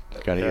 which was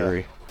kind of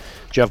eerie.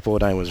 Jeff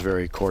Bodine was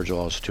very cordial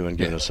also too in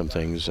giving us some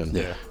things, and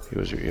he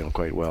was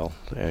quite well,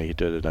 and he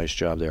did a nice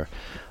job there.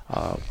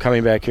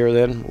 Coming back here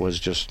then was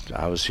just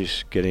obviously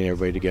getting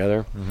everybody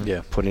together,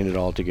 putting it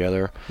all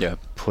together,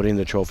 putting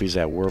the trophies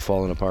that were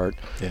falling apart,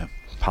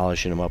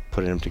 polishing them up,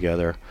 putting them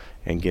together,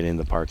 and getting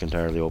the park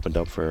entirely opened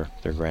up for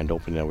their grand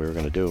opening that we were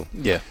going to do.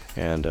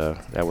 And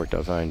that worked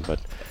out fine, but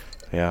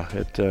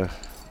it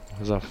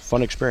was a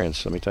fun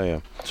experience, let me tell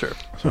you. Sure.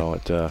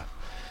 So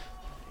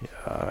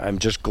I'm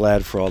just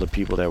glad for all the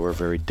people that were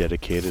very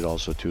dedicated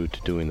also to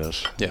doing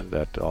this,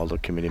 that all the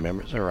committee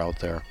members are out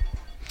there.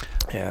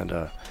 And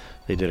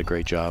they did a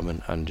great job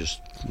and just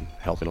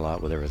helping a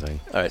lot with everything.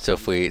 All right, so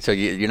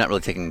you're not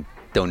really taking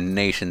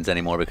donations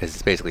anymore because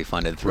it's basically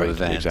funded through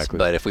events. Exactly.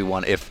 But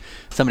if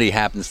somebody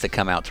happens to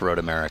come out to Road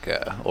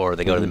America, or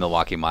they go to the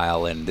Milwaukee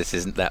Mile, and this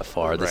isn't that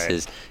far,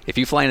 if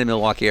you fly into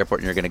Milwaukee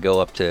Airport and you're going to go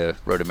up to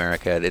Road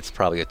America, it's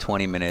probably a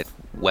 20-minute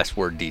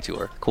westward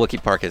detour.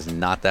 Kulwicki Park is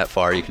not that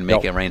far. You can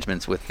make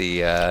arrangements with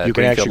the you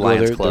can actually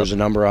Lions go there. Club. There's a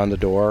number on the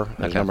door.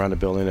 There's a number on the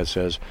building that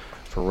says,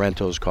 for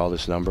rentals, call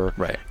this number.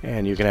 Right.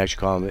 And you can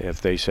actually call them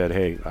if they said,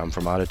 hey, I'm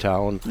from out of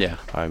town. Yeah.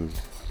 I'm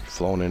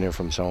flown in here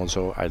from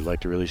so-and-so. I'd like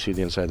to really see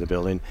the inside of the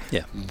building.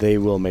 Yeah. They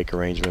will make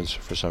arrangements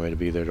for somebody to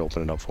be there to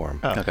open it up for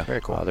them. Oh, okay.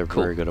 Very cool. They're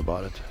very good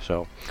about it.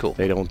 So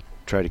they don't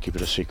try to keep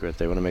it a secret.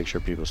 They want to make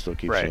sure people still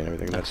keep seeing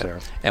everything that's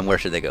there. And where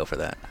should they go for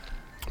that?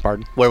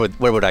 Pardon? Where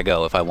would I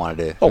go if I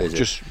wanted to visit?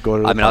 Just go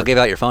to the park. I'll give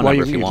out your phone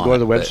number if you want. Go to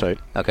the website.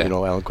 Okay.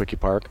 Alan Kulwicki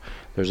Park.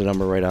 There's a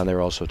number right on there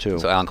also, too.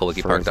 So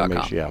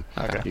AlanKulwickiPark.com. Yeah.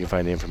 Okay. You can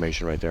find the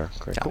information right there.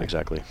 Correct. Cool.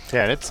 Exactly.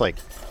 Yeah, and it's like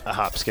a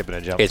hop, skip, and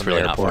a jump it's from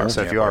really the airport. Not far.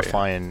 So if you are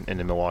flying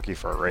into Milwaukee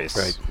for a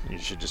race, you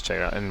should just check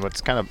it out. And what's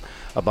kind of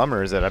a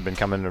bummer is that I've been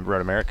coming to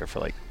Road America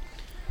for like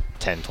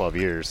 10, 12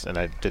 years, and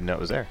I didn't know it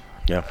was there.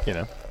 Yeah.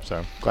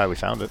 So glad we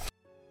found it.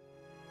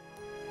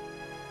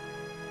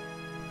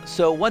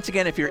 So once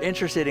again, if you're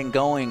interested in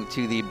going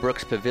to the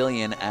Brooks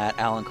Pavilion at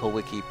Alan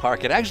Kulwicki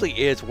Park, it actually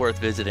is worth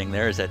visiting.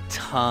 There is a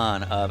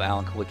ton of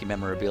Alan Kulwicki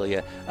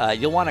memorabilia.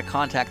 You'll want to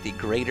contact the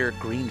Greater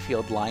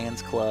Greenfield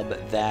Lions Club.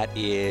 That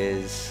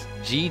is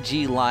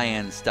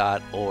gglions.org.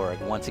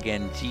 Once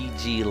again,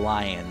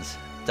 gglions.org.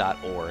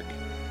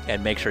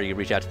 And make sure you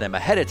reach out to them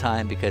ahead of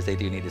time because they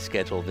do need to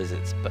schedule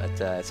visits, but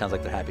it sounds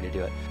like they're happy to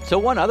do it. So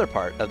one other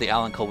part of the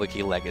Alan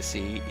Kulwicki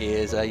legacy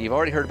is you've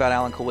already heard about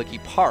Alan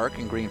Kulwicki Park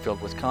in Greenfield,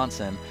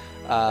 Wisconsin,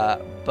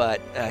 but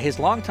his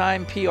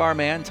longtime PR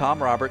man,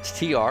 Tom Roberts,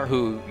 TR,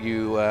 who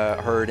you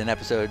heard in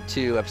episode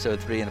 2, episode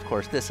 3, and of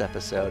course this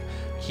episode,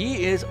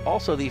 he is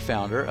also the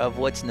founder of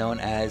what's known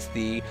as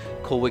the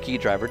Kulwicki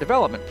Driver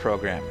Development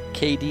Program,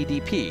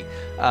 KDDP.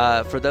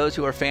 For those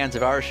who are fans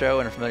of our show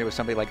and are familiar with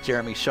somebody like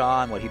Jeremy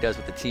Shaw and what he does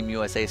with the Team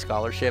USA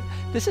Scholarship,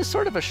 this is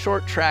sort of a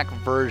short track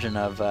version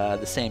of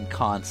the same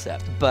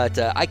concept. But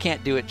I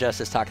can't do it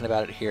justice talking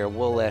about it here.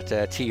 We'll let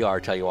TR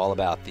tell you all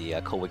about the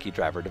Kulwicki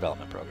Driver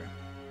Development Program.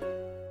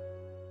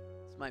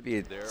 This might be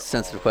a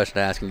sensitive question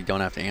to ask and you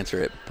don't have to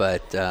answer it,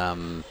 but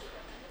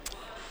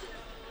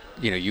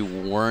you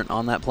weren't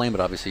on that plane,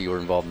 but obviously you were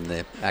involved in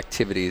the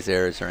activities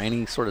there. Is there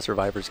any sort of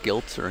survivor's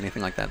guilt or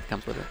anything like that that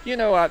comes with it?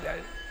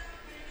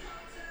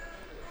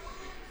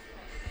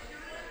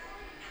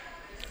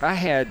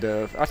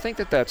 I think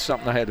that's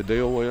something I had to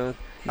deal with.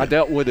 Yeah. I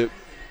dealt with it.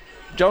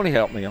 Joni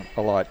helped me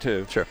a lot,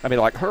 too. Sure. I mean,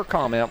 like, her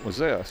comment was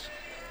this.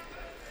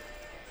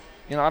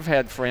 I've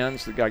had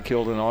friends that got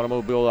killed in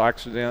automobile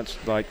accidents,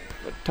 like,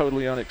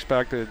 totally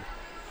unexpected.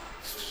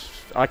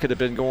 I could have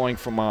been going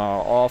from my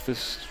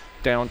office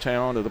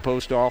downtown to the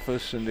post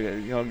office and,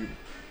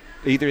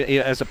 either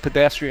as a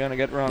pedestrian I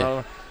get run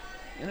over.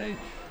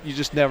 You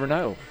just never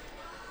know.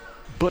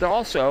 But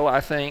also, I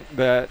think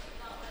that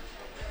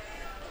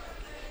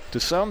to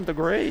some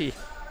degree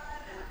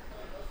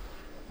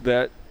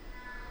that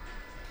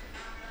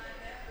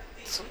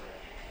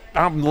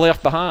I'm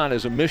left behind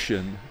as a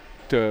mission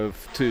to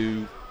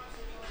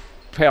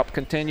help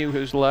continue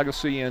his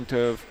legacy and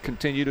to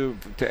continue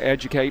to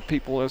educate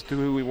people as to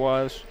who he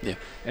was. Yeah.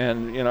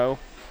 And,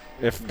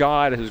 if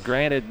God has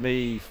granted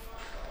me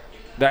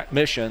that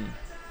mission,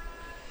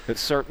 it's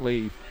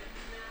certainly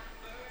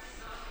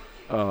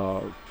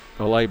a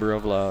labor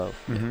of love.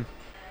 Mm-hmm.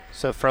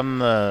 So from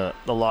the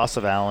loss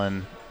of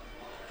Alan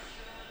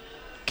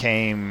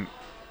came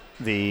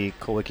the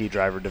Kulwicki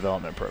Driver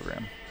Development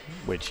Program,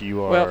 which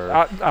you are...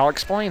 Well, I'll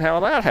explain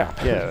how that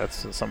happened. Yeah,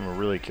 that's something we're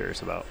really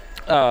curious about.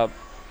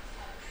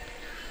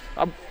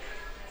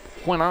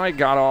 When I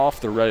got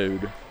off the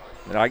road,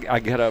 I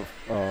get a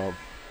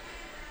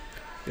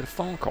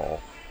phone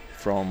call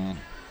from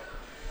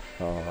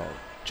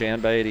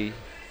Jan Beatty,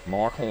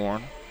 Mark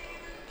Horn,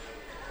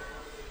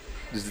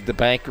 this is the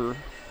banker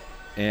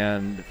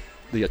and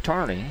the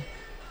attorney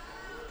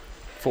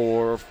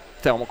for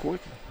Thelma Kulwicki.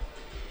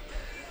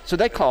 So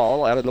they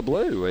call out of the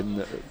blue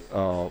and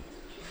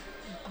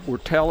were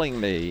telling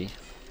me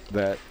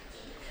that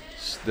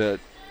Mrs.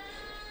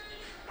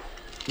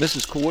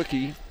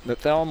 Kulwicki, that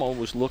Thelma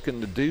was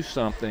looking to do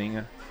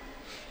something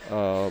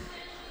to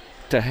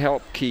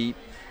help keep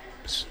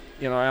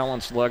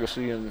Alan's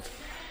legacy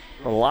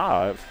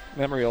alive,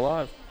 memory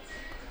alive.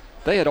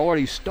 They had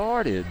already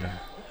started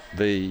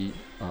the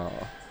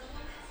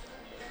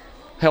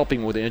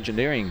helping with the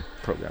engineering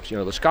programs,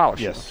 the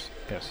scholarships.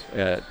 Yes.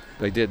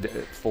 They did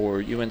it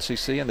for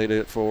UNCC and they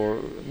did it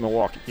for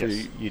Milwaukee.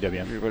 Yes, for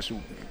UWM.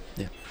 University.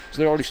 Yeah.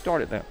 So they already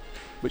started that.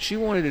 But she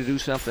wanted to do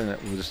something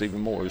that was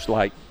even more. It was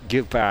like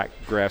give back,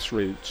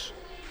 grassroots.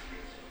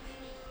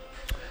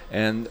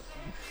 And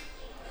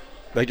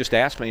they just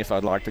asked me if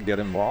I'd like to get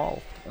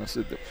involved. I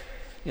said,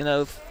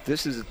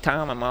 this is a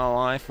time in my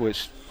life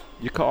which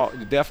you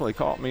definitely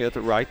caught me at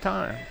the right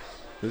time.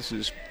 This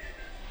is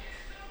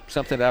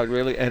something that I would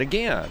really, and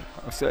again,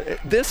 I said,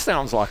 this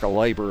sounds like a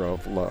labor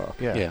of love.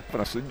 Yeah.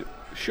 But I said,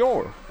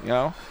 Sure,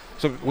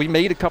 So we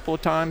meet a couple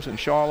of times in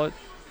Charlotte,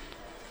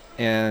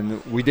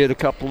 and we did a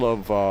couple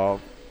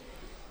of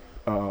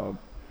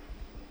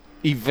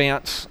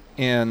events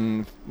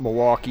in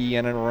Milwaukee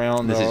in and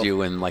around. This is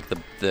you and like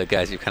the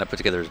guys you kind of put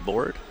together as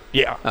board?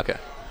 Yeah. Okay.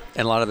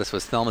 And a lot of this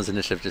was Thelma's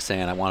initiative, just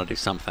saying, I want to do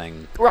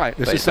something. Right.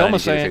 This is Thelma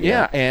saying,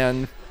 yeah.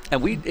 And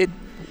we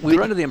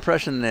were under the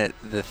impression that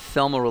the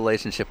Thelma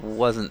relationship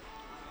wasn't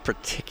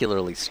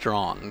particularly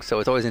strong. So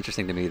it's always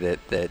interesting to me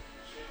that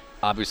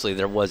obviously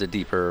there was a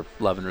deeper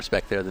love and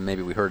respect there than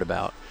maybe we heard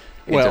about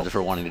in terms of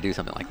her wanting to do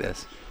something like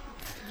this.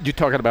 You're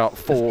talking about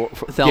for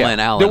Thelma and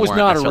Alan. There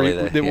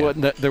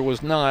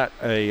was not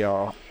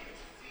a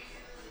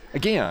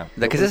again,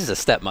 because this is a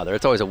stepmother.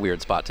 It's always a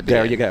weird spot to be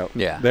there in. You go.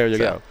 Yeah. There you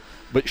go.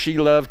 But she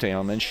loved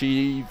him, and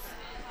she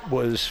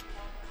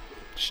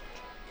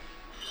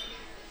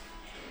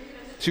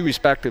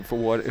respected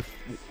for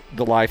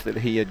the life that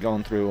he had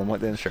gone through and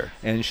what then. Sure.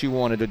 And she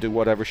wanted to do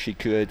whatever she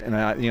could. And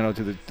I,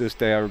 this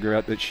day I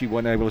regret that she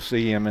wasn't able to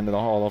see him into the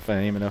Hall of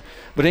Fame.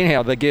 But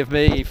anyhow, they give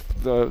me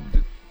the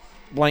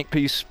blank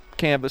piece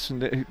canvas,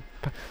 and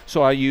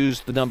so I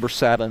used the number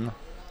 7.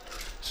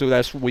 So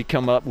that's what we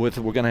come up with.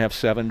 We're going to have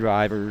 7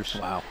 drivers.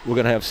 Wow. We're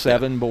going to have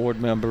 7 board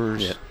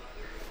members.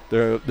 Yep.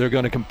 They're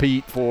going to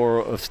compete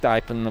for a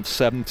stipend of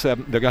 7.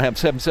 They're going to have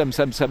 7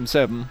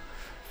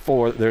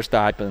 for their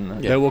stipend.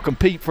 Yep. They will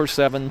compete for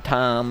 7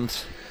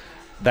 times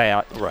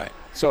that. Right.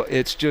 So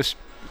it's just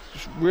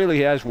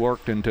really has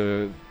worked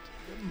into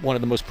one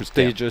of the most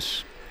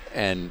prestigious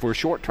and for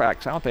short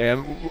tracks out there.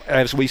 And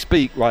as we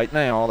speak right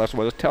now, that's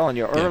what I was telling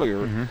you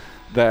earlier,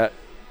 that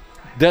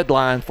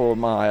deadline for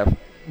my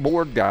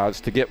board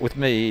guys to get with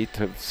me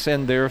to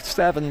send their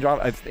 7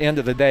 drivers at the end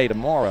of the day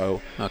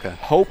tomorrow,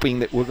 hoping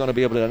that we're going to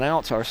be able to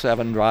announce our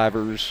 7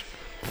 drivers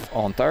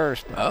on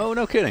Thursday. Oh,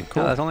 no kidding.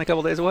 Cool. That's only a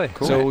couple days away.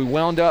 Cool. So we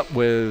wound up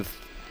with,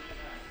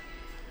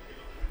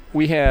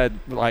 we had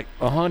like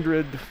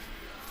 100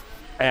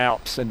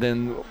 apps, and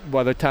then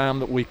by the time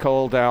that we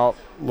called out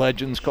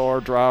Legends car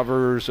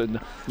drivers, and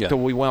so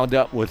we wound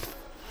up with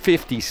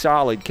 50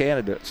 solid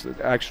candidates that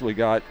actually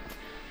got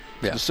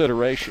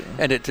consideration.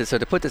 And so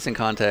to put this in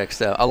context,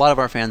 a lot of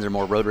our fans are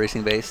more road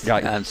racing based,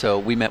 and so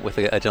we met with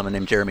a gentleman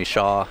named Jeremy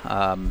Shaw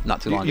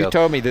not too long ago. You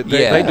told me that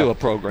they do a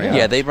program.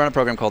 Yeah, they run a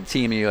program called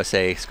Team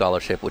USA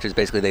Scholarship, which is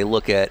basically they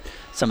look at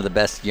some of the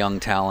best young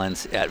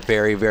talents at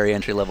very, very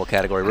entry-level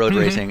category road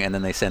racing, and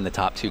then they send the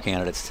top 2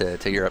 candidates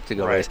to Europe to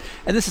go race.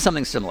 And this is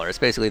something similar. It's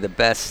basically the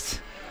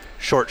best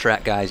short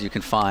track guys you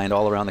can find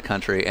all around the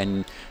country,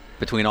 and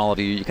between all of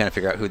you, you kind of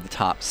figure out who the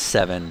top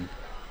 7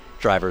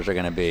 drivers are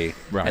going to be,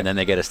 and then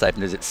they get a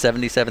stipend. Is it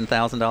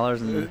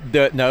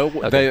 $77,000? No,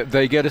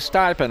 they get a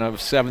stipend of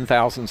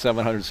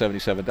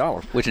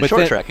 $7,777, which in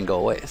short track can go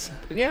a ways.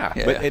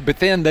 But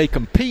then they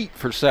compete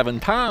for 7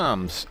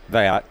 times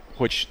that,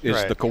 which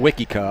is the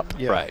Kulwicki Cup,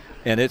 right?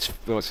 And it's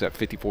what's that,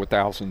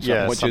 54,000,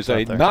 which is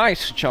a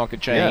nice chunk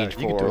of change.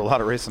 You can do a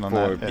lot of racing on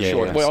that.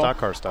 Well, stock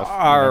car stuff.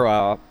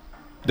 Our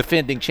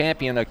defending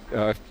champion, a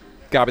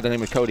guy by the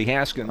name of Cody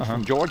Haskins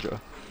from Georgia,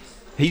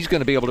 he's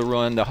going to be able to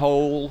run the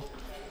whole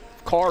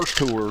Cars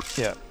Tour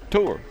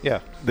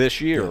this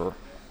year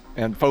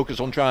and focus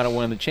on trying to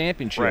win the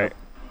championship. Right.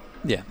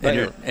 Yeah,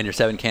 and your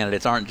 7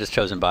 candidates aren't just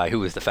chosen by who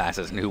was the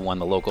fastest and who won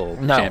the local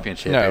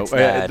championship. No,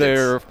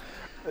 the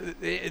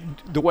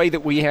way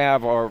that we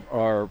have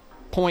our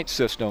point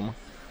system,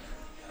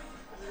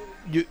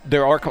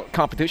 there are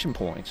competition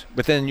points,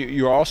 but then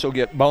you also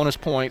get bonus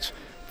points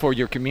for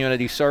your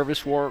community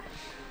service work.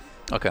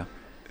 Okay.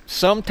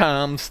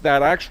 Sometimes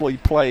that actually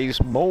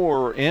plays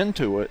more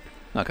into it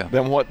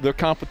than what the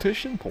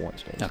competition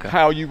points do.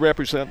 How you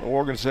represent the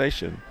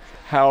organization,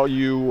 how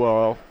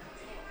you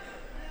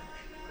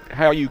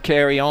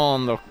carry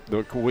on the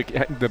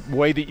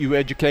way that you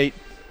educate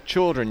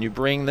children, you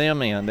bring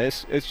them in.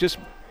 It's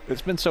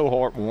been so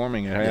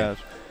heartwarming. It has.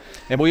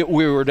 And we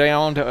were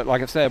down to,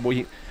 like I said,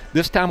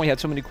 this time we had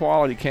so many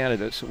quality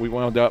candidates. We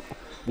wound up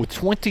with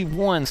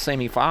 21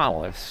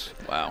 semifinalists.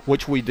 Wow.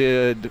 Which we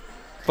did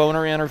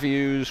phoner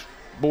interviews,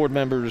 board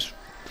members,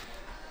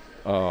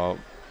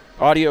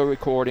 audio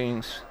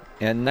recordings,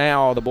 and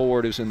now the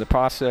board is in the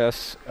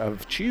process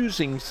of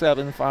choosing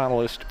 7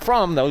 finalists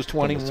from those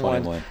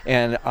 21.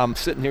 And I'm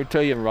sitting here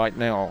telling you right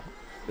now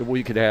that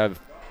we could have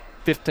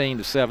 15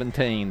 to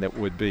 17 that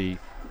would be.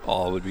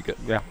 Oh, it would be good.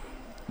 Yeah.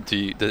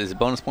 Is it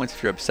bonus points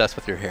if you're obsessed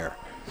with your hair?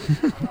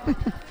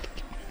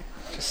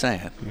 Just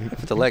saying.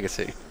 If it's a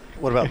legacy.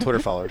 What about Twitter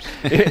followers?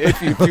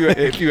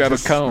 if you have a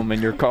comb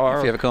in your car.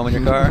 If you have a comb in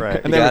your car. Right.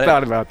 I never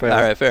thought about that.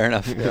 All right, fair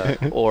enough. Yeah.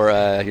 Or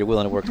you're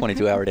willing to work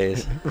 22-hour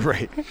days.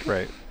 Right.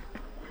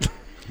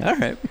 All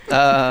right.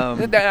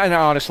 And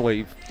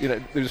honestly,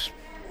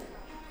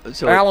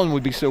 Alan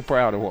would be so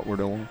proud of what we're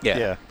doing.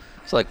 Yeah.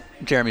 So like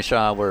Jeremy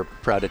Shaw, we're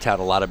proud to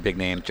tout a lot of big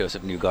names,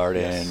 Joseph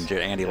Newgarden,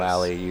 Andy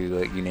Lally,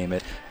 you name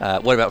it.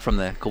 What about from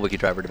the Kulwicki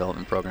Driver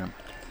Development Program?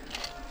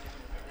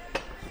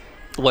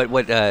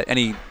 What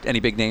any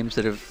big names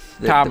that have?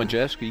 Tom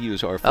Majeski, he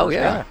was our first. Oh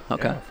yeah, guy.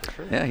 Okay. Yeah, for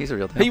sure. Yeah, he's a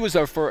real deal. He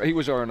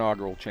was our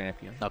inaugural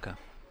champion. Okay.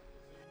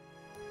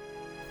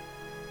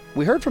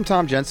 We heard from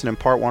Tom Jensen in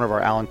part 1 of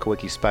our Alan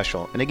Kulwicki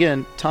special. And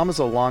again, Tom is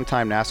a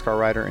longtime NASCAR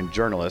writer and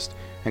journalist,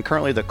 and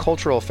currently the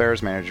Cultural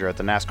Affairs Manager at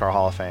the NASCAR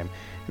Hall of Fame.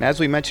 And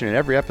as we mentioned in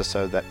every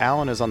episode, that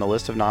Alan is on the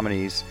list of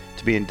nominees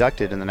to be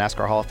inducted in the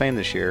NASCAR Hall of Fame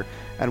this year.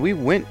 And we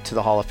went to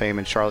the Hall of Fame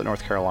in Charlotte,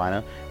 North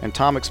Carolina, and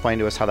Tom explained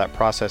to us how that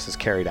process is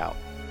carried out.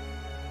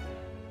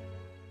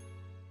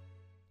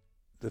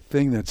 The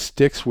thing that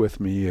sticks with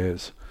me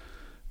is,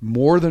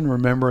 more than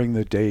remembering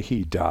the day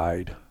he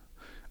died,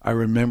 I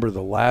remember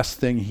the last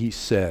thing he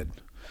said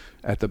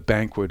at the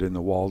banquet in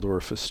the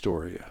Waldorf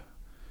Astoria.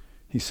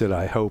 He said,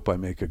 "I hope I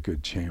make a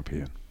good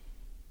champion."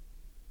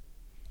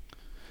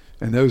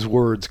 And those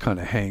words kind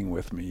of hang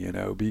with me, you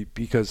know,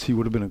 because he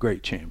would have been a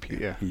great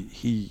champion. Yeah.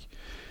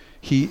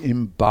 He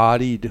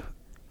embodied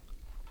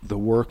the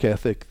work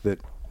ethic that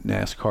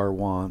NASCAR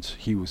wants.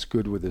 He was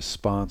good with his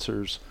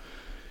sponsors.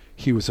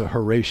 He was a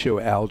Horatio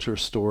Alger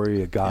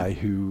story, a guy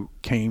who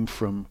came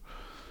from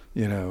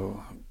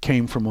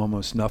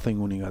almost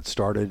nothing when he got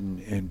started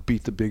and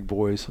beat the big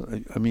boys.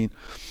 I mean,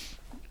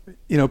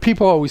 you know,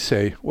 people always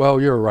say,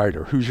 well, you're a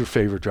writer. Who's your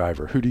favorite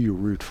driver? Who do you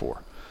root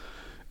for?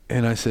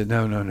 And I said,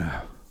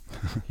 no.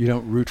 You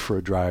don't root for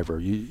a driver.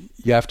 You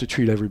have to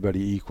treat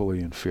everybody equally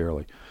and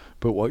fairly.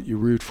 But what you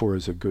root for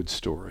is a good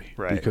story,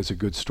 right? Because a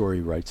good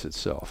story writes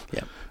itself.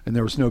 Yep. And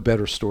there was no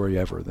better story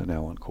ever than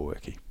Alan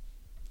Kulwicki.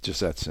 Just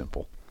that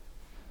simple.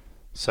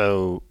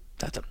 So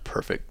that's a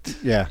perfect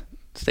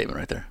statement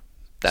right there.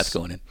 That's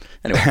going in.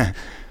 Anyway.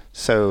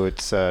 So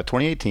it's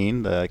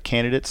 2018, the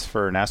candidates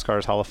for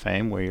NASCAR's Hall of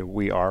Fame, where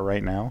we are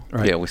right now.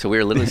 Right. Yeah, so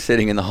we're literally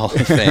sitting in the Hall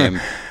of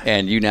Fame,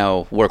 and you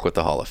now work with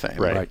the Hall of Fame.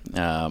 Right.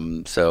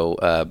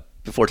 So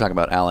before talking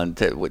about Alan,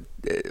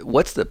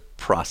 what's the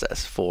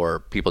process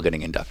for people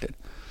getting inducted?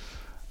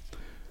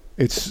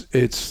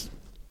 There's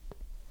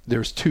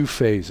 2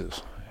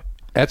 phases.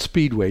 At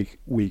Speedway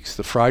Weeks,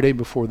 the Friday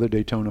before the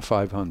Daytona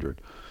 500,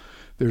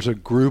 there's a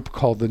group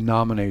called the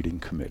Nominating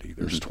Committee.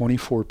 There's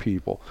 24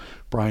 people.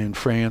 Brian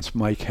France,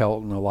 Mike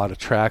Helton, a lot of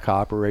track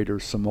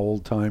operators, some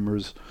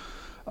old-timers.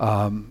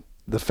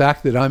 The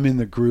fact that I'm in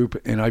the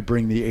group and I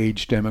bring the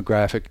age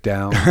demographic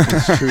down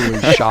is truly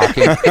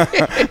shocking.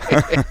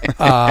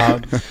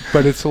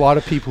 But it's a lot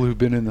of people who've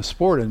been in the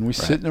sport, and we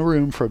sit in a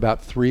room for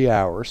about 3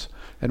 hours,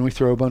 and we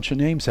throw a bunch of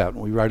names out,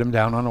 and we write them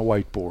down on a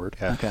whiteboard.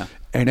 Yeah. Okay.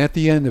 And at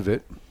the end of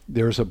it,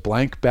 there's a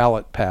blank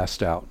ballot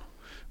passed out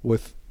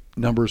with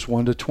numbers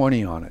 1 to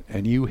 20 on it,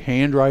 and you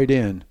handwrite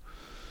in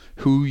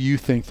who you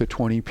think the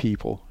 20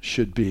 people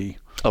should be.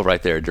 Oh,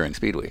 right there during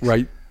Speed Weeks.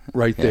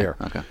 Right there.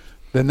 Okay.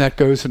 Then that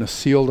goes in a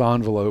sealed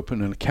envelope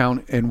and an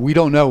account, and we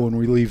don't know when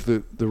we leave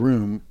the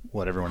room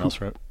what everyone else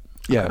wrote.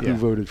 Who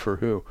voted for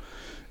who.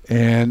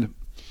 And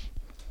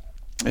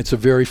it's a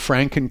very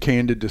frank and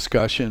candid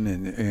discussion,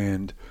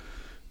 and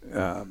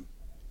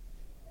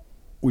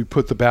we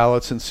put the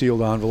ballots in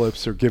sealed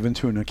envelopes. They're given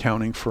to an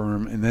accounting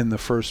firm, and then the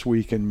first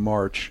week in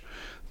March,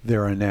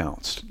 they're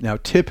announced. Now,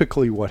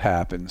 typically what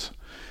happens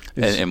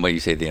is... And when you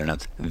say they're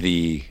announced,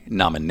 the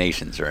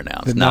nominations are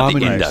announced, the not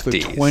nominees, the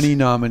inductees. The 20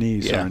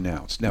 nominees are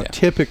announced. Now,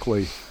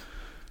 typically,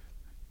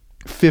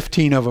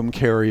 15 of them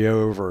carry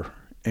over,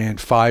 and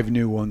 5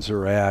 new ones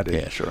are added.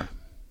 Yeah, sure.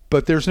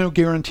 But there's no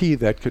guarantee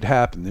that could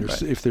happen.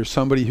 If there's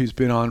somebody who's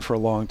been on for a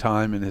long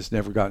time and has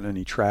never gotten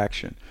any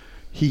traction,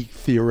 he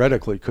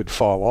theoretically could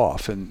fall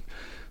off, and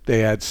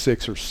they add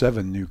 6 or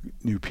 7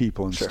 new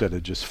people instead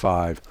of just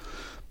 5.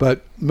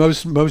 But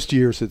most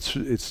years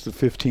it's the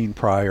 15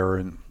 prior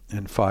and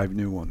 5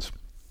 new ones.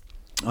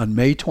 On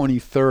May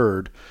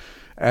 23rd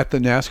at the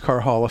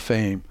NASCAR Hall of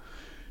Fame,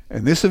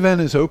 and this event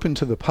is open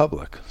to the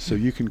public, so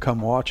you can come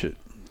watch it.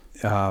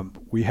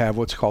 We have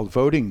what's called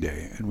Voting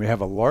Day, and we have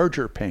a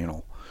larger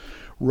panel,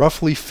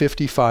 roughly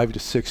 55 to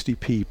 60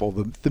 people.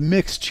 The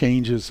mix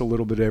changes a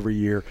little bit every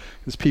year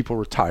as people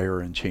retire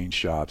and change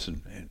jobs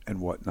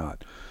and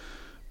whatnot.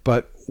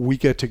 But we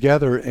get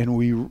together and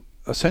we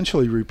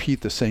essentially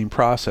repeat the same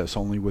process,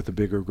 only with a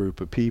bigger group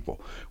of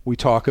people. We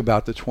talk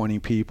about the 20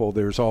 people.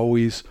 There's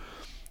always,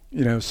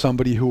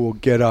 somebody who will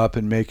get up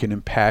and make an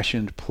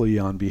impassioned plea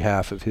on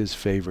behalf of his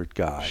favorite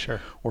guy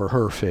or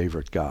her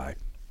favorite guy.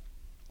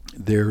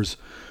 There's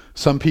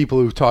some people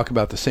who talk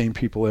about the same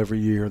people every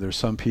year. There's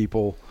some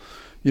people,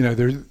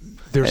 there's...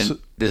 And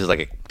this is like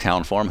a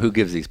town forum. Who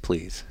gives these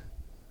pleas?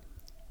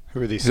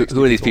 Who are these?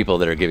 Who are these people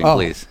that are giving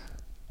pleas?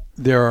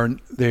 They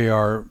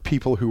are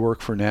people who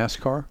work for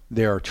NASCAR.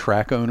 They are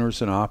track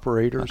owners and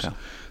operators. Okay.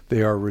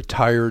 They are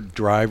retired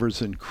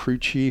drivers and crew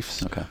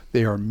chiefs. Okay.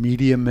 They are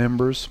media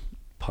members.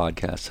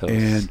 Podcast hosts.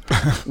 And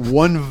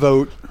one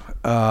vote,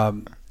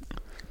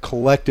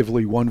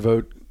 collectively, one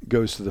vote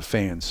goes to the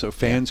fans. So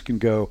fans can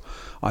go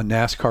on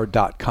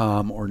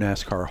NASCAR.com or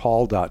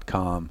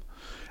NASCARHall.com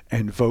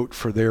and vote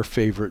for their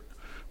favorite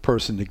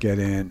person to get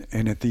in.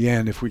 And at the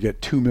end, if we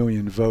get 2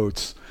 million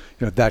votes,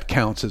 that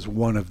counts as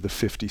one of the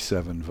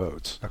 57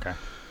 votes. Okay.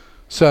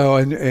 So,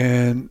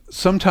 and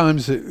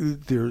sometimes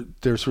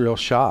there's real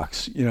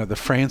shocks. The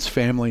France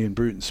family and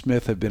Bruton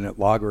Smith have been at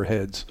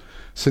loggerheads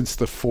since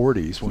the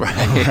 40s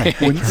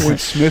when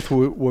Smith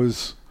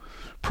was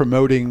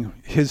promoting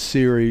his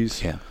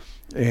series. Yeah.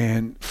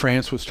 And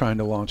France was trying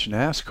to launch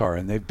NASCAR,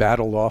 and they've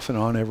battled off and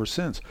on ever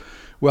since.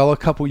 Well, a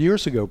couple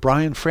years ago,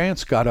 Brian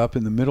France got up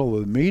in the middle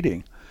of the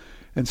meeting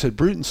and said,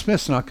 Bruton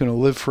Smith's not going to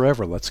live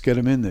forever. Let's get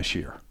him in this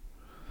year.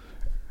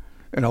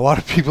 And a lot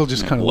of people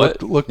just kind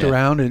of looked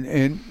around,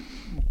 and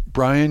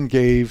Brian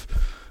gave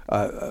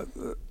a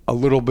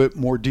little bit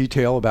more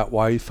detail about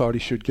why he thought he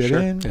should get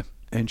in. Yeah.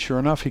 And sure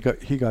enough, he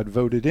got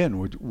voted in,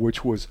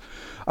 which was,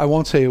 I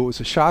won't say it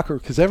was a shocker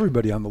because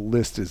everybody on the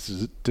list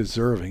is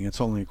deserving. It's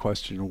only a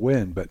question of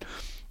when, but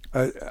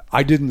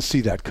I didn't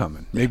see that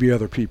coming. Maybe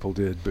other people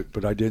did,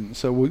 but I didn't.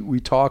 So we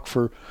talk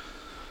for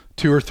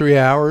 2 or 3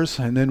 hours,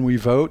 and then we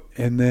vote,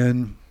 and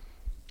then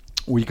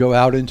we go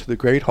out into the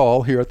Great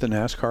Hall here at the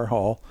NASCAR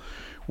Hall,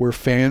 where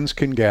fans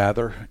can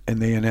gather,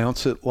 and they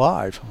announce it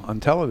live on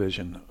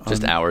television.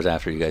 Just hours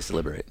after you guys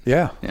deliberate.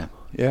 Yeah.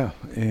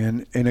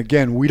 And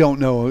again, we don't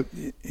know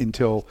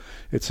until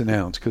it's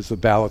announced because the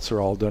ballots are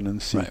all done in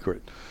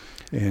secret.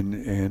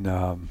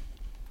 Right.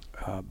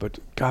 But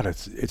God,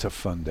 it's a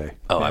fun day.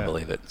 Oh, yeah. I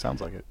believe it. Sounds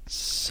like it.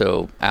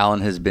 So Alan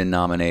has been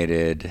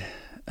nominated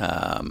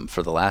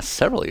for the last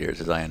several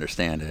years, as I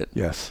understand it.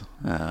 Yes.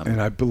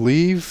 And I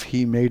believe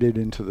he made it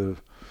into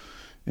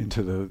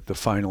the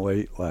final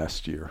 8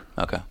 last year.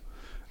 Okay.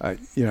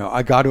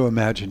 I got to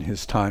imagine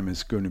his time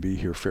is going to be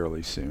here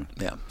fairly soon.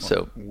 Yeah.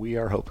 So we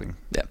are hoping.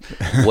 Yeah.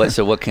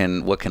 What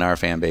can our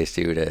fan base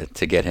do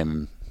to get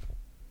him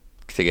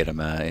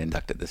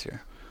inducted this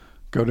year?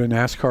 Go to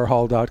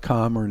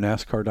NASCARHall.com or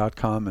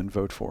NASCAR.com and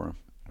vote for him.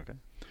 Okay.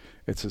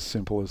 It's as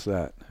simple as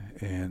that,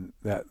 and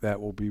that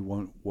will be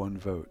one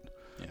vote.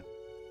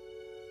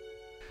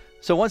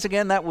 So once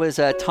again, that was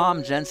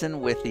Tom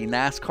Jensen with the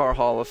NASCAR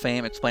Hall of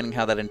Fame explaining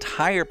how that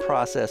entire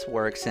process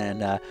works.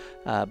 And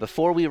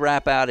before we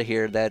wrap out of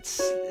here,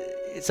 it's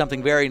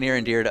something very near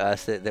and dear to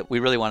us that we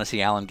really want to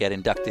see Alan get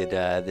inducted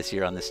this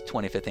year on this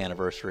 25th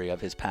anniversary of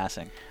his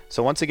passing.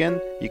 So once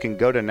again, you can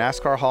go to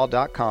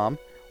NASCARHall.com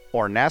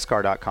or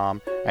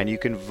NASCAR.com, and you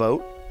can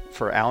vote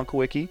for Alan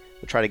Kulwicki.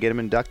 We'll try to get him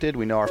inducted.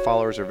 We know our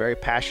followers are very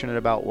passionate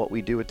about what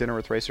we do at Dinner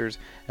with Racers,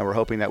 and we're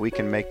hoping that we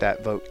can make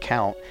that vote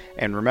count.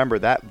 And remember,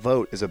 that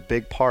vote is a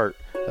big part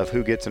of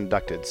who gets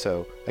inducted.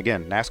 So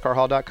again,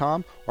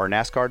 NASCARHall.com or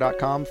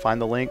NASCAR.com. Find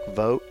the link,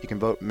 vote. You can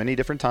vote many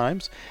different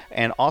times.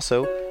 And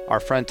also, our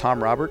friend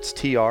Tom Roberts,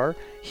 TR,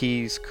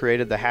 he's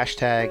created the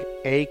hashtag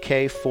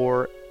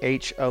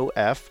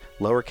AK4HOF,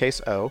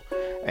 lowercase o.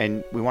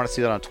 And we want to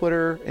see that on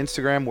Twitter,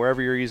 Instagram,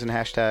 wherever you're using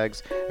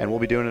hashtags. And we'll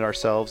be doing it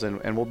ourselves.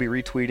 And we'll be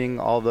retweeting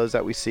all of those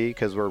that we see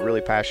because we're really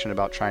passionate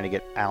about trying to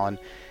get Alan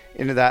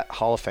into that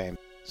Hall of Fame.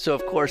 So,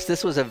 of course,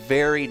 this was a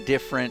very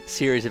different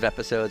series of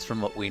episodes from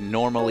what we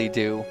normally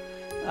do.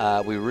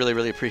 We really,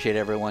 really appreciate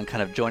everyone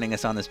kind of joining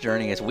us on this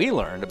journey as we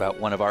learned about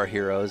one of our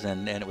heroes,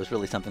 and it was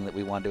really something that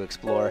we wanted to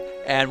explore.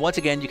 And once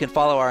again, you can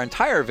follow our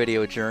entire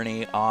video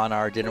journey on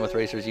our Dinner with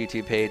Racers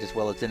YouTube page as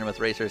well as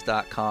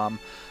dinnerwithracers.com.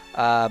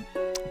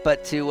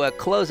 But to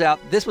close out,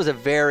 this was a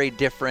very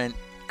different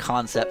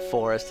concept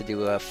for us to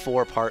do a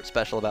 4-part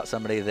special about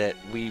somebody that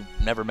we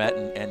never met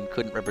and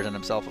couldn't represent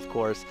himself, of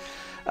course.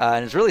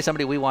 And it's really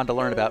somebody we wanted to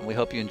learn about, and we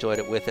hope you enjoyed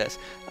it with us.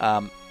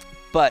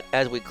 But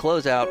as we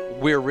close out,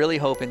 we're really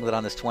hoping that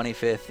on this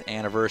 25th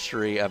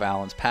anniversary of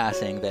Alan's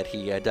passing that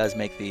he does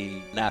make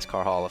the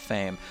NASCAR Hall of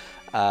Fame.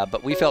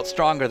 But we felt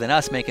stronger than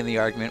us making the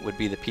argument would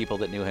be the people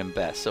that knew him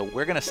best. So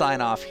we're going to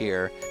sign off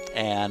here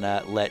and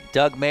let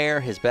Doug Mayer,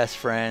 his best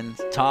friend,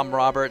 Tom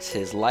Roberts,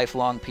 his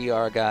lifelong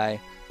PR guy,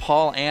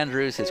 Paul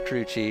Andrews, his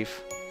crew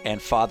chief,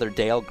 and Father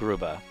Dale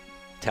Gruba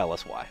tell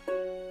us why.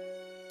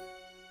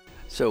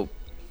 So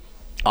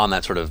on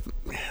that sort of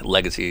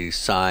legacy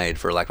side,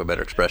 for lack of a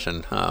better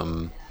expression,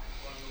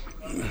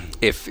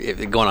 if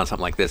going on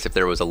something like this, if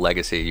there was a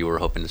legacy you were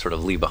hoping to sort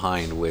of leave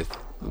behind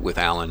with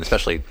Alan,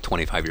 especially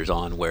 25 years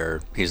on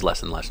where he's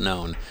less and less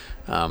known,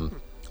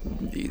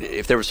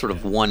 if there was sort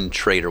of one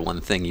trait or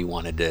one thing you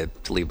wanted to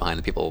leave behind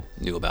that people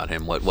knew about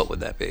him, what would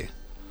that be?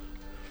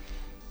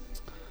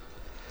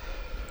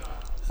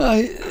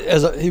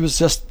 He was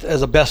just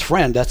as a best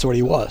friend. That's what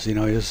he was. You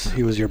know,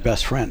 he was your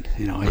best friend.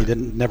 You know, he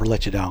didn't never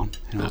let you down.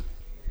 You know,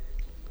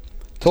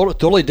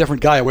 totally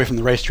different guy away from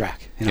the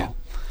racetrack. You know,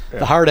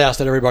 the hard ass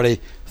that everybody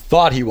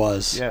thought he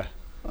was. Yeah,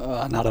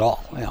 not at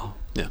all. You know.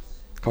 Yeah.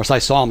 Of course, I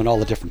saw him at all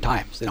the different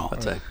times. You know,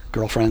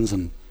 girlfriends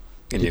and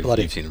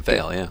you've seen him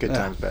fail. Yeah. Good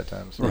times, bad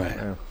times. Right.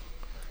 Yeah.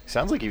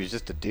 Sounds like he was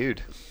just a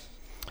dude.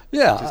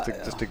 Yeah.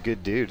 Just a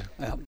good dude.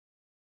 Yeah.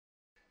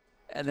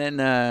 And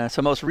then,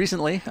 so most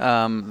recently,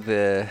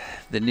 the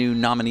new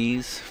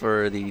nominees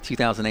for the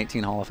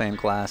 2018 Hall of Fame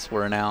class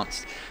were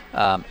announced.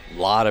 A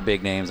lot of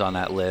big names on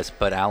that list,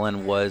 but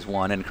Alan was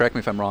one. And correct me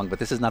if I'm wrong, but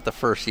this is not the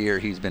first year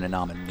he's been a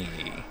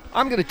nominee.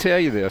 I'm going to tell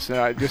you this.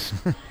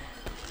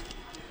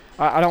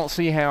 I don't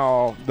see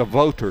how the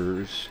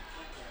voters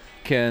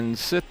can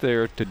sit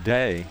there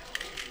today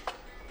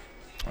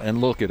and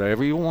look at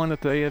everyone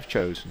that they have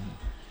chosen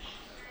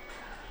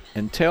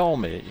and tell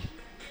me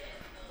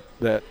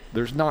that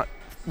there's not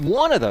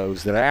one of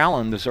those that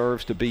Alan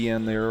deserves to be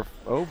in there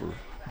over.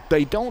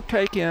 They don't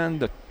take in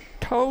the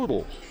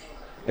total,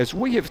 as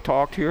we have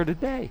talked here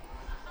today.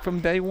 from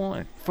day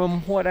one,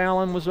 from what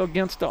Alan was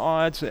against the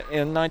odds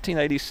in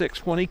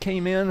 1986 when he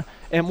came in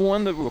and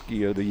won the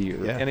Rookie of the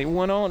Year. Yeah. And he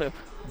went on to,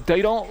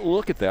 they don't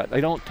look at that. They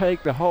don't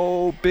take the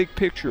whole big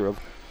picture of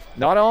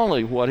not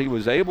only what he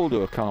was able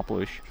to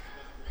accomplish,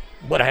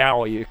 but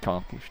how he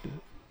accomplished it.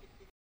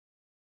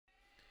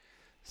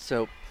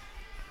 So,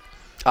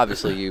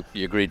 obviously,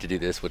 you agreed to do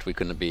this, which we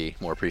couldn't be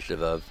more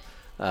appreciative of.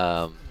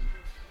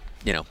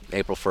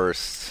 April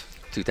 1st,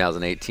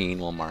 2018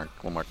 will mark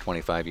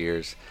 25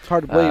 years. It's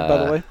hard to believe, by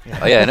the way.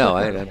 Oh yeah, no,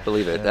 I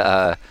believe it.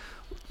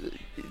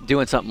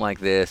 Doing something like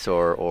this,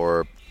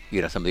 or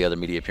some of the other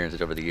media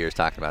appearances over the years,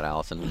 talking about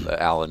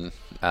Alan.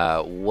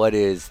 What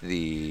is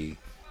the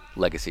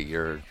legacy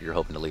you're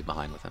hoping to leave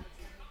behind with him?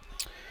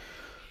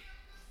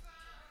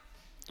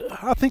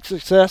 I think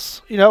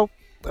success. I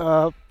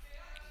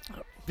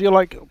feel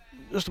like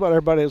just about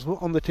everybody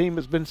on the team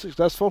has been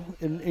successful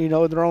in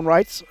their own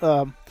rights.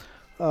 I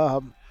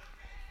don't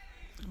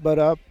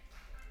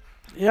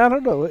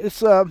know.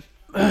 It's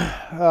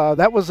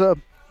that was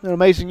an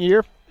amazing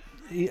year.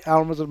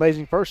 Alan was an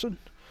amazing person,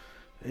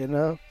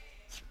 and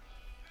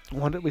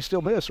one that we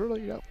still miss,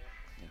 really.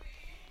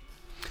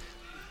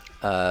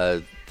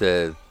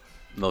 The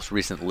most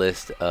recent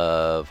list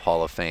of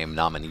Hall of Fame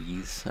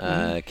nominees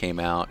came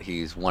out.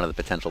 He's one of the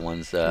potential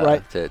ones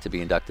to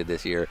be inducted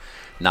this year.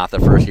 Not the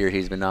first year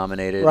he's been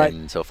nominated,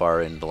 and so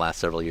far in the last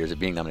several years of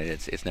being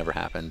nominated, it's never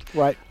happened.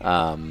 Right.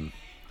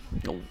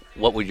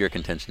 What would your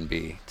contention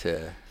be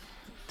to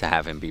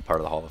have him be part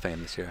of the Hall of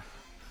Fame this year?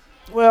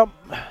 Well,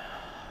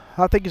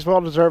 I think he's well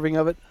deserving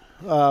of it.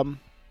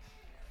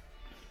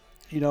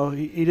 He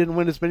didn't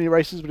win as many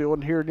races, but he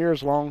wasn't here near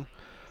as long.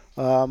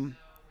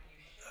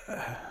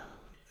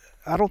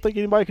 I don't think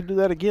anybody can do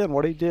that again,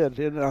 what he did,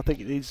 and I think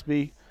it needs to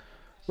be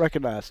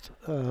recognized.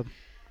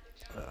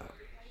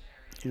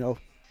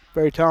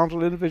 Very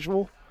talented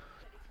individual,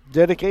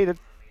 dedicated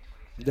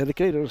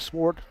to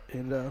sport,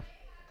 and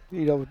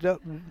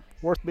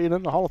worth being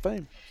in the Hall of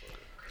Fame.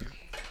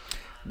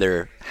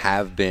 There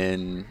have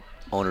been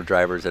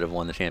owner-drivers that have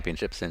won the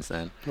championship since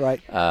then.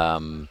 Right.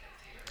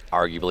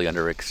 Arguably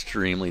under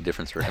extremely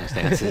different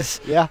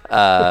circumstances. Yeah.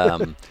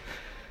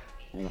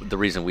 The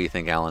reason we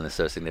think Alan is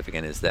so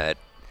significant is that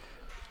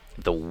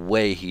the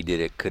way he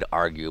did it could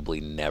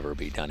arguably never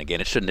be done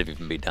again. It shouldn't have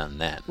even been done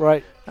then.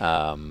 Right.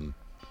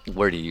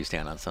 Where do you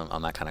stand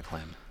on that kind of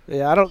claim?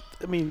 Yeah,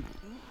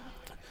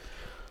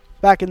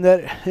 back in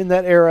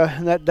that era,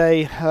 in that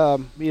day, there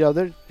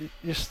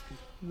just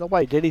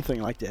nobody did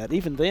anything like that.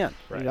 Even then,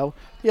 right.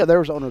 There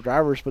was owner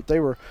drivers, but they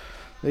were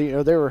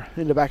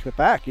in the back of the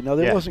pack.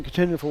 They wasn't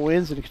contending for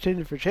wins and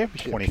contending for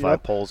championships.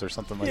 25 poles or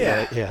something like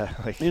that. Yeah.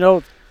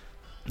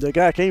 The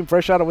guy came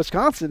fresh out of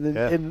Wisconsin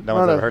and no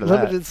on one's a ever heard of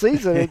limited that.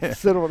 season and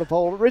stood on a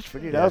pole at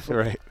Richmond.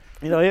 Right.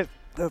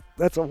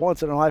 That's a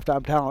once in a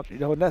lifetime talent.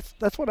 And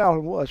that's what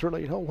Alan was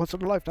really. Once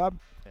in a lifetime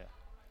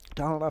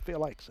talent. I feel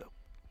like so.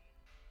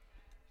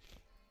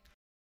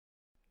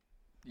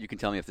 You can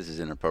tell me if this is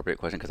an inappropriate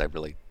question because I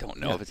really don't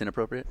know if it's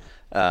inappropriate.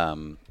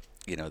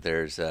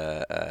 There's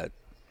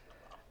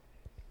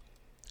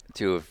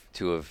to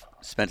have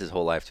spent his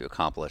whole life to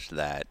accomplish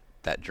that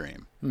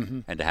dream,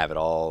 and to have it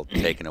all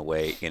taken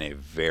away in a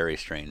very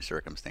strange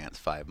circumstance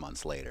 5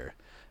 months later.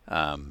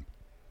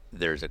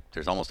 There's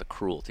almost a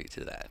cruelty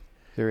to that.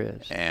 There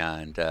is.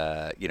 And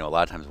a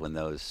lot of times when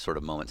those sort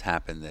of moments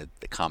happen, the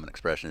common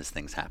expression is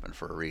things happen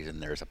for a reason.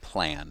 There's a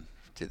plan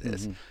to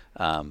this.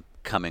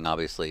 Coming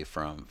obviously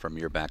from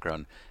your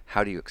background,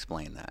 how do you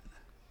explain that?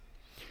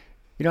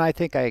 I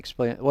think I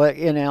explain it. Well,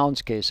 in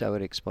Alan's case, I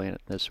would explain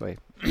it this way.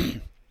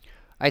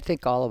 I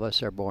think all of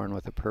us are born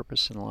with a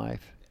purpose in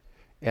life.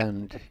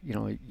 And,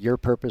 your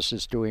purpose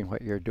is doing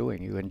what you're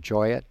doing. You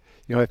enjoy it.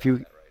 If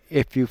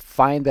you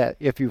find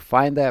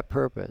that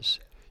purpose,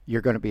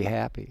 you're going to be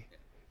happy.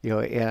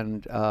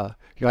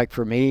 Like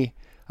for me,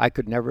 I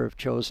could never have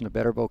chosen a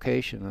better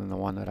vocation than the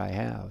one that I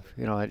have.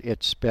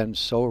 It's been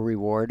so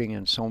rewarding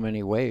in so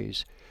many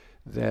ways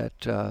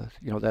that,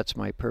 that's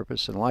my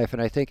purpose in life.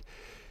 And I think,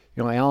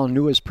 Alan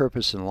knew his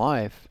purpose in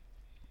life.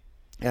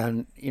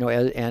 And,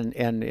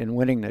 and in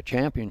winning the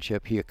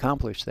championship, he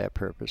accomplished that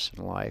purpose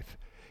in life.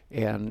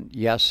 And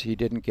yes, he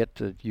didn't get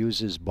to use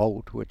his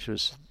boat, which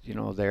was,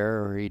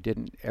 there, or he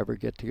didn't ever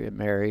get to get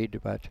married.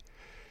 But,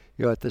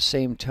 at the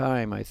same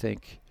time, I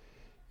think,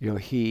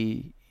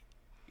 he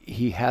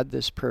had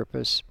this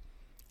purpose,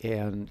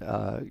 and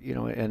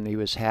and he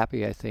was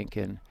happy, I think,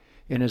 in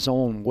his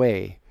own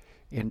way,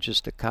 in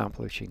just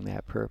accomplishing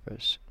that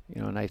purpose.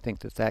 And I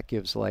think that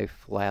gives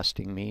life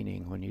lasting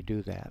meaning when you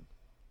do that.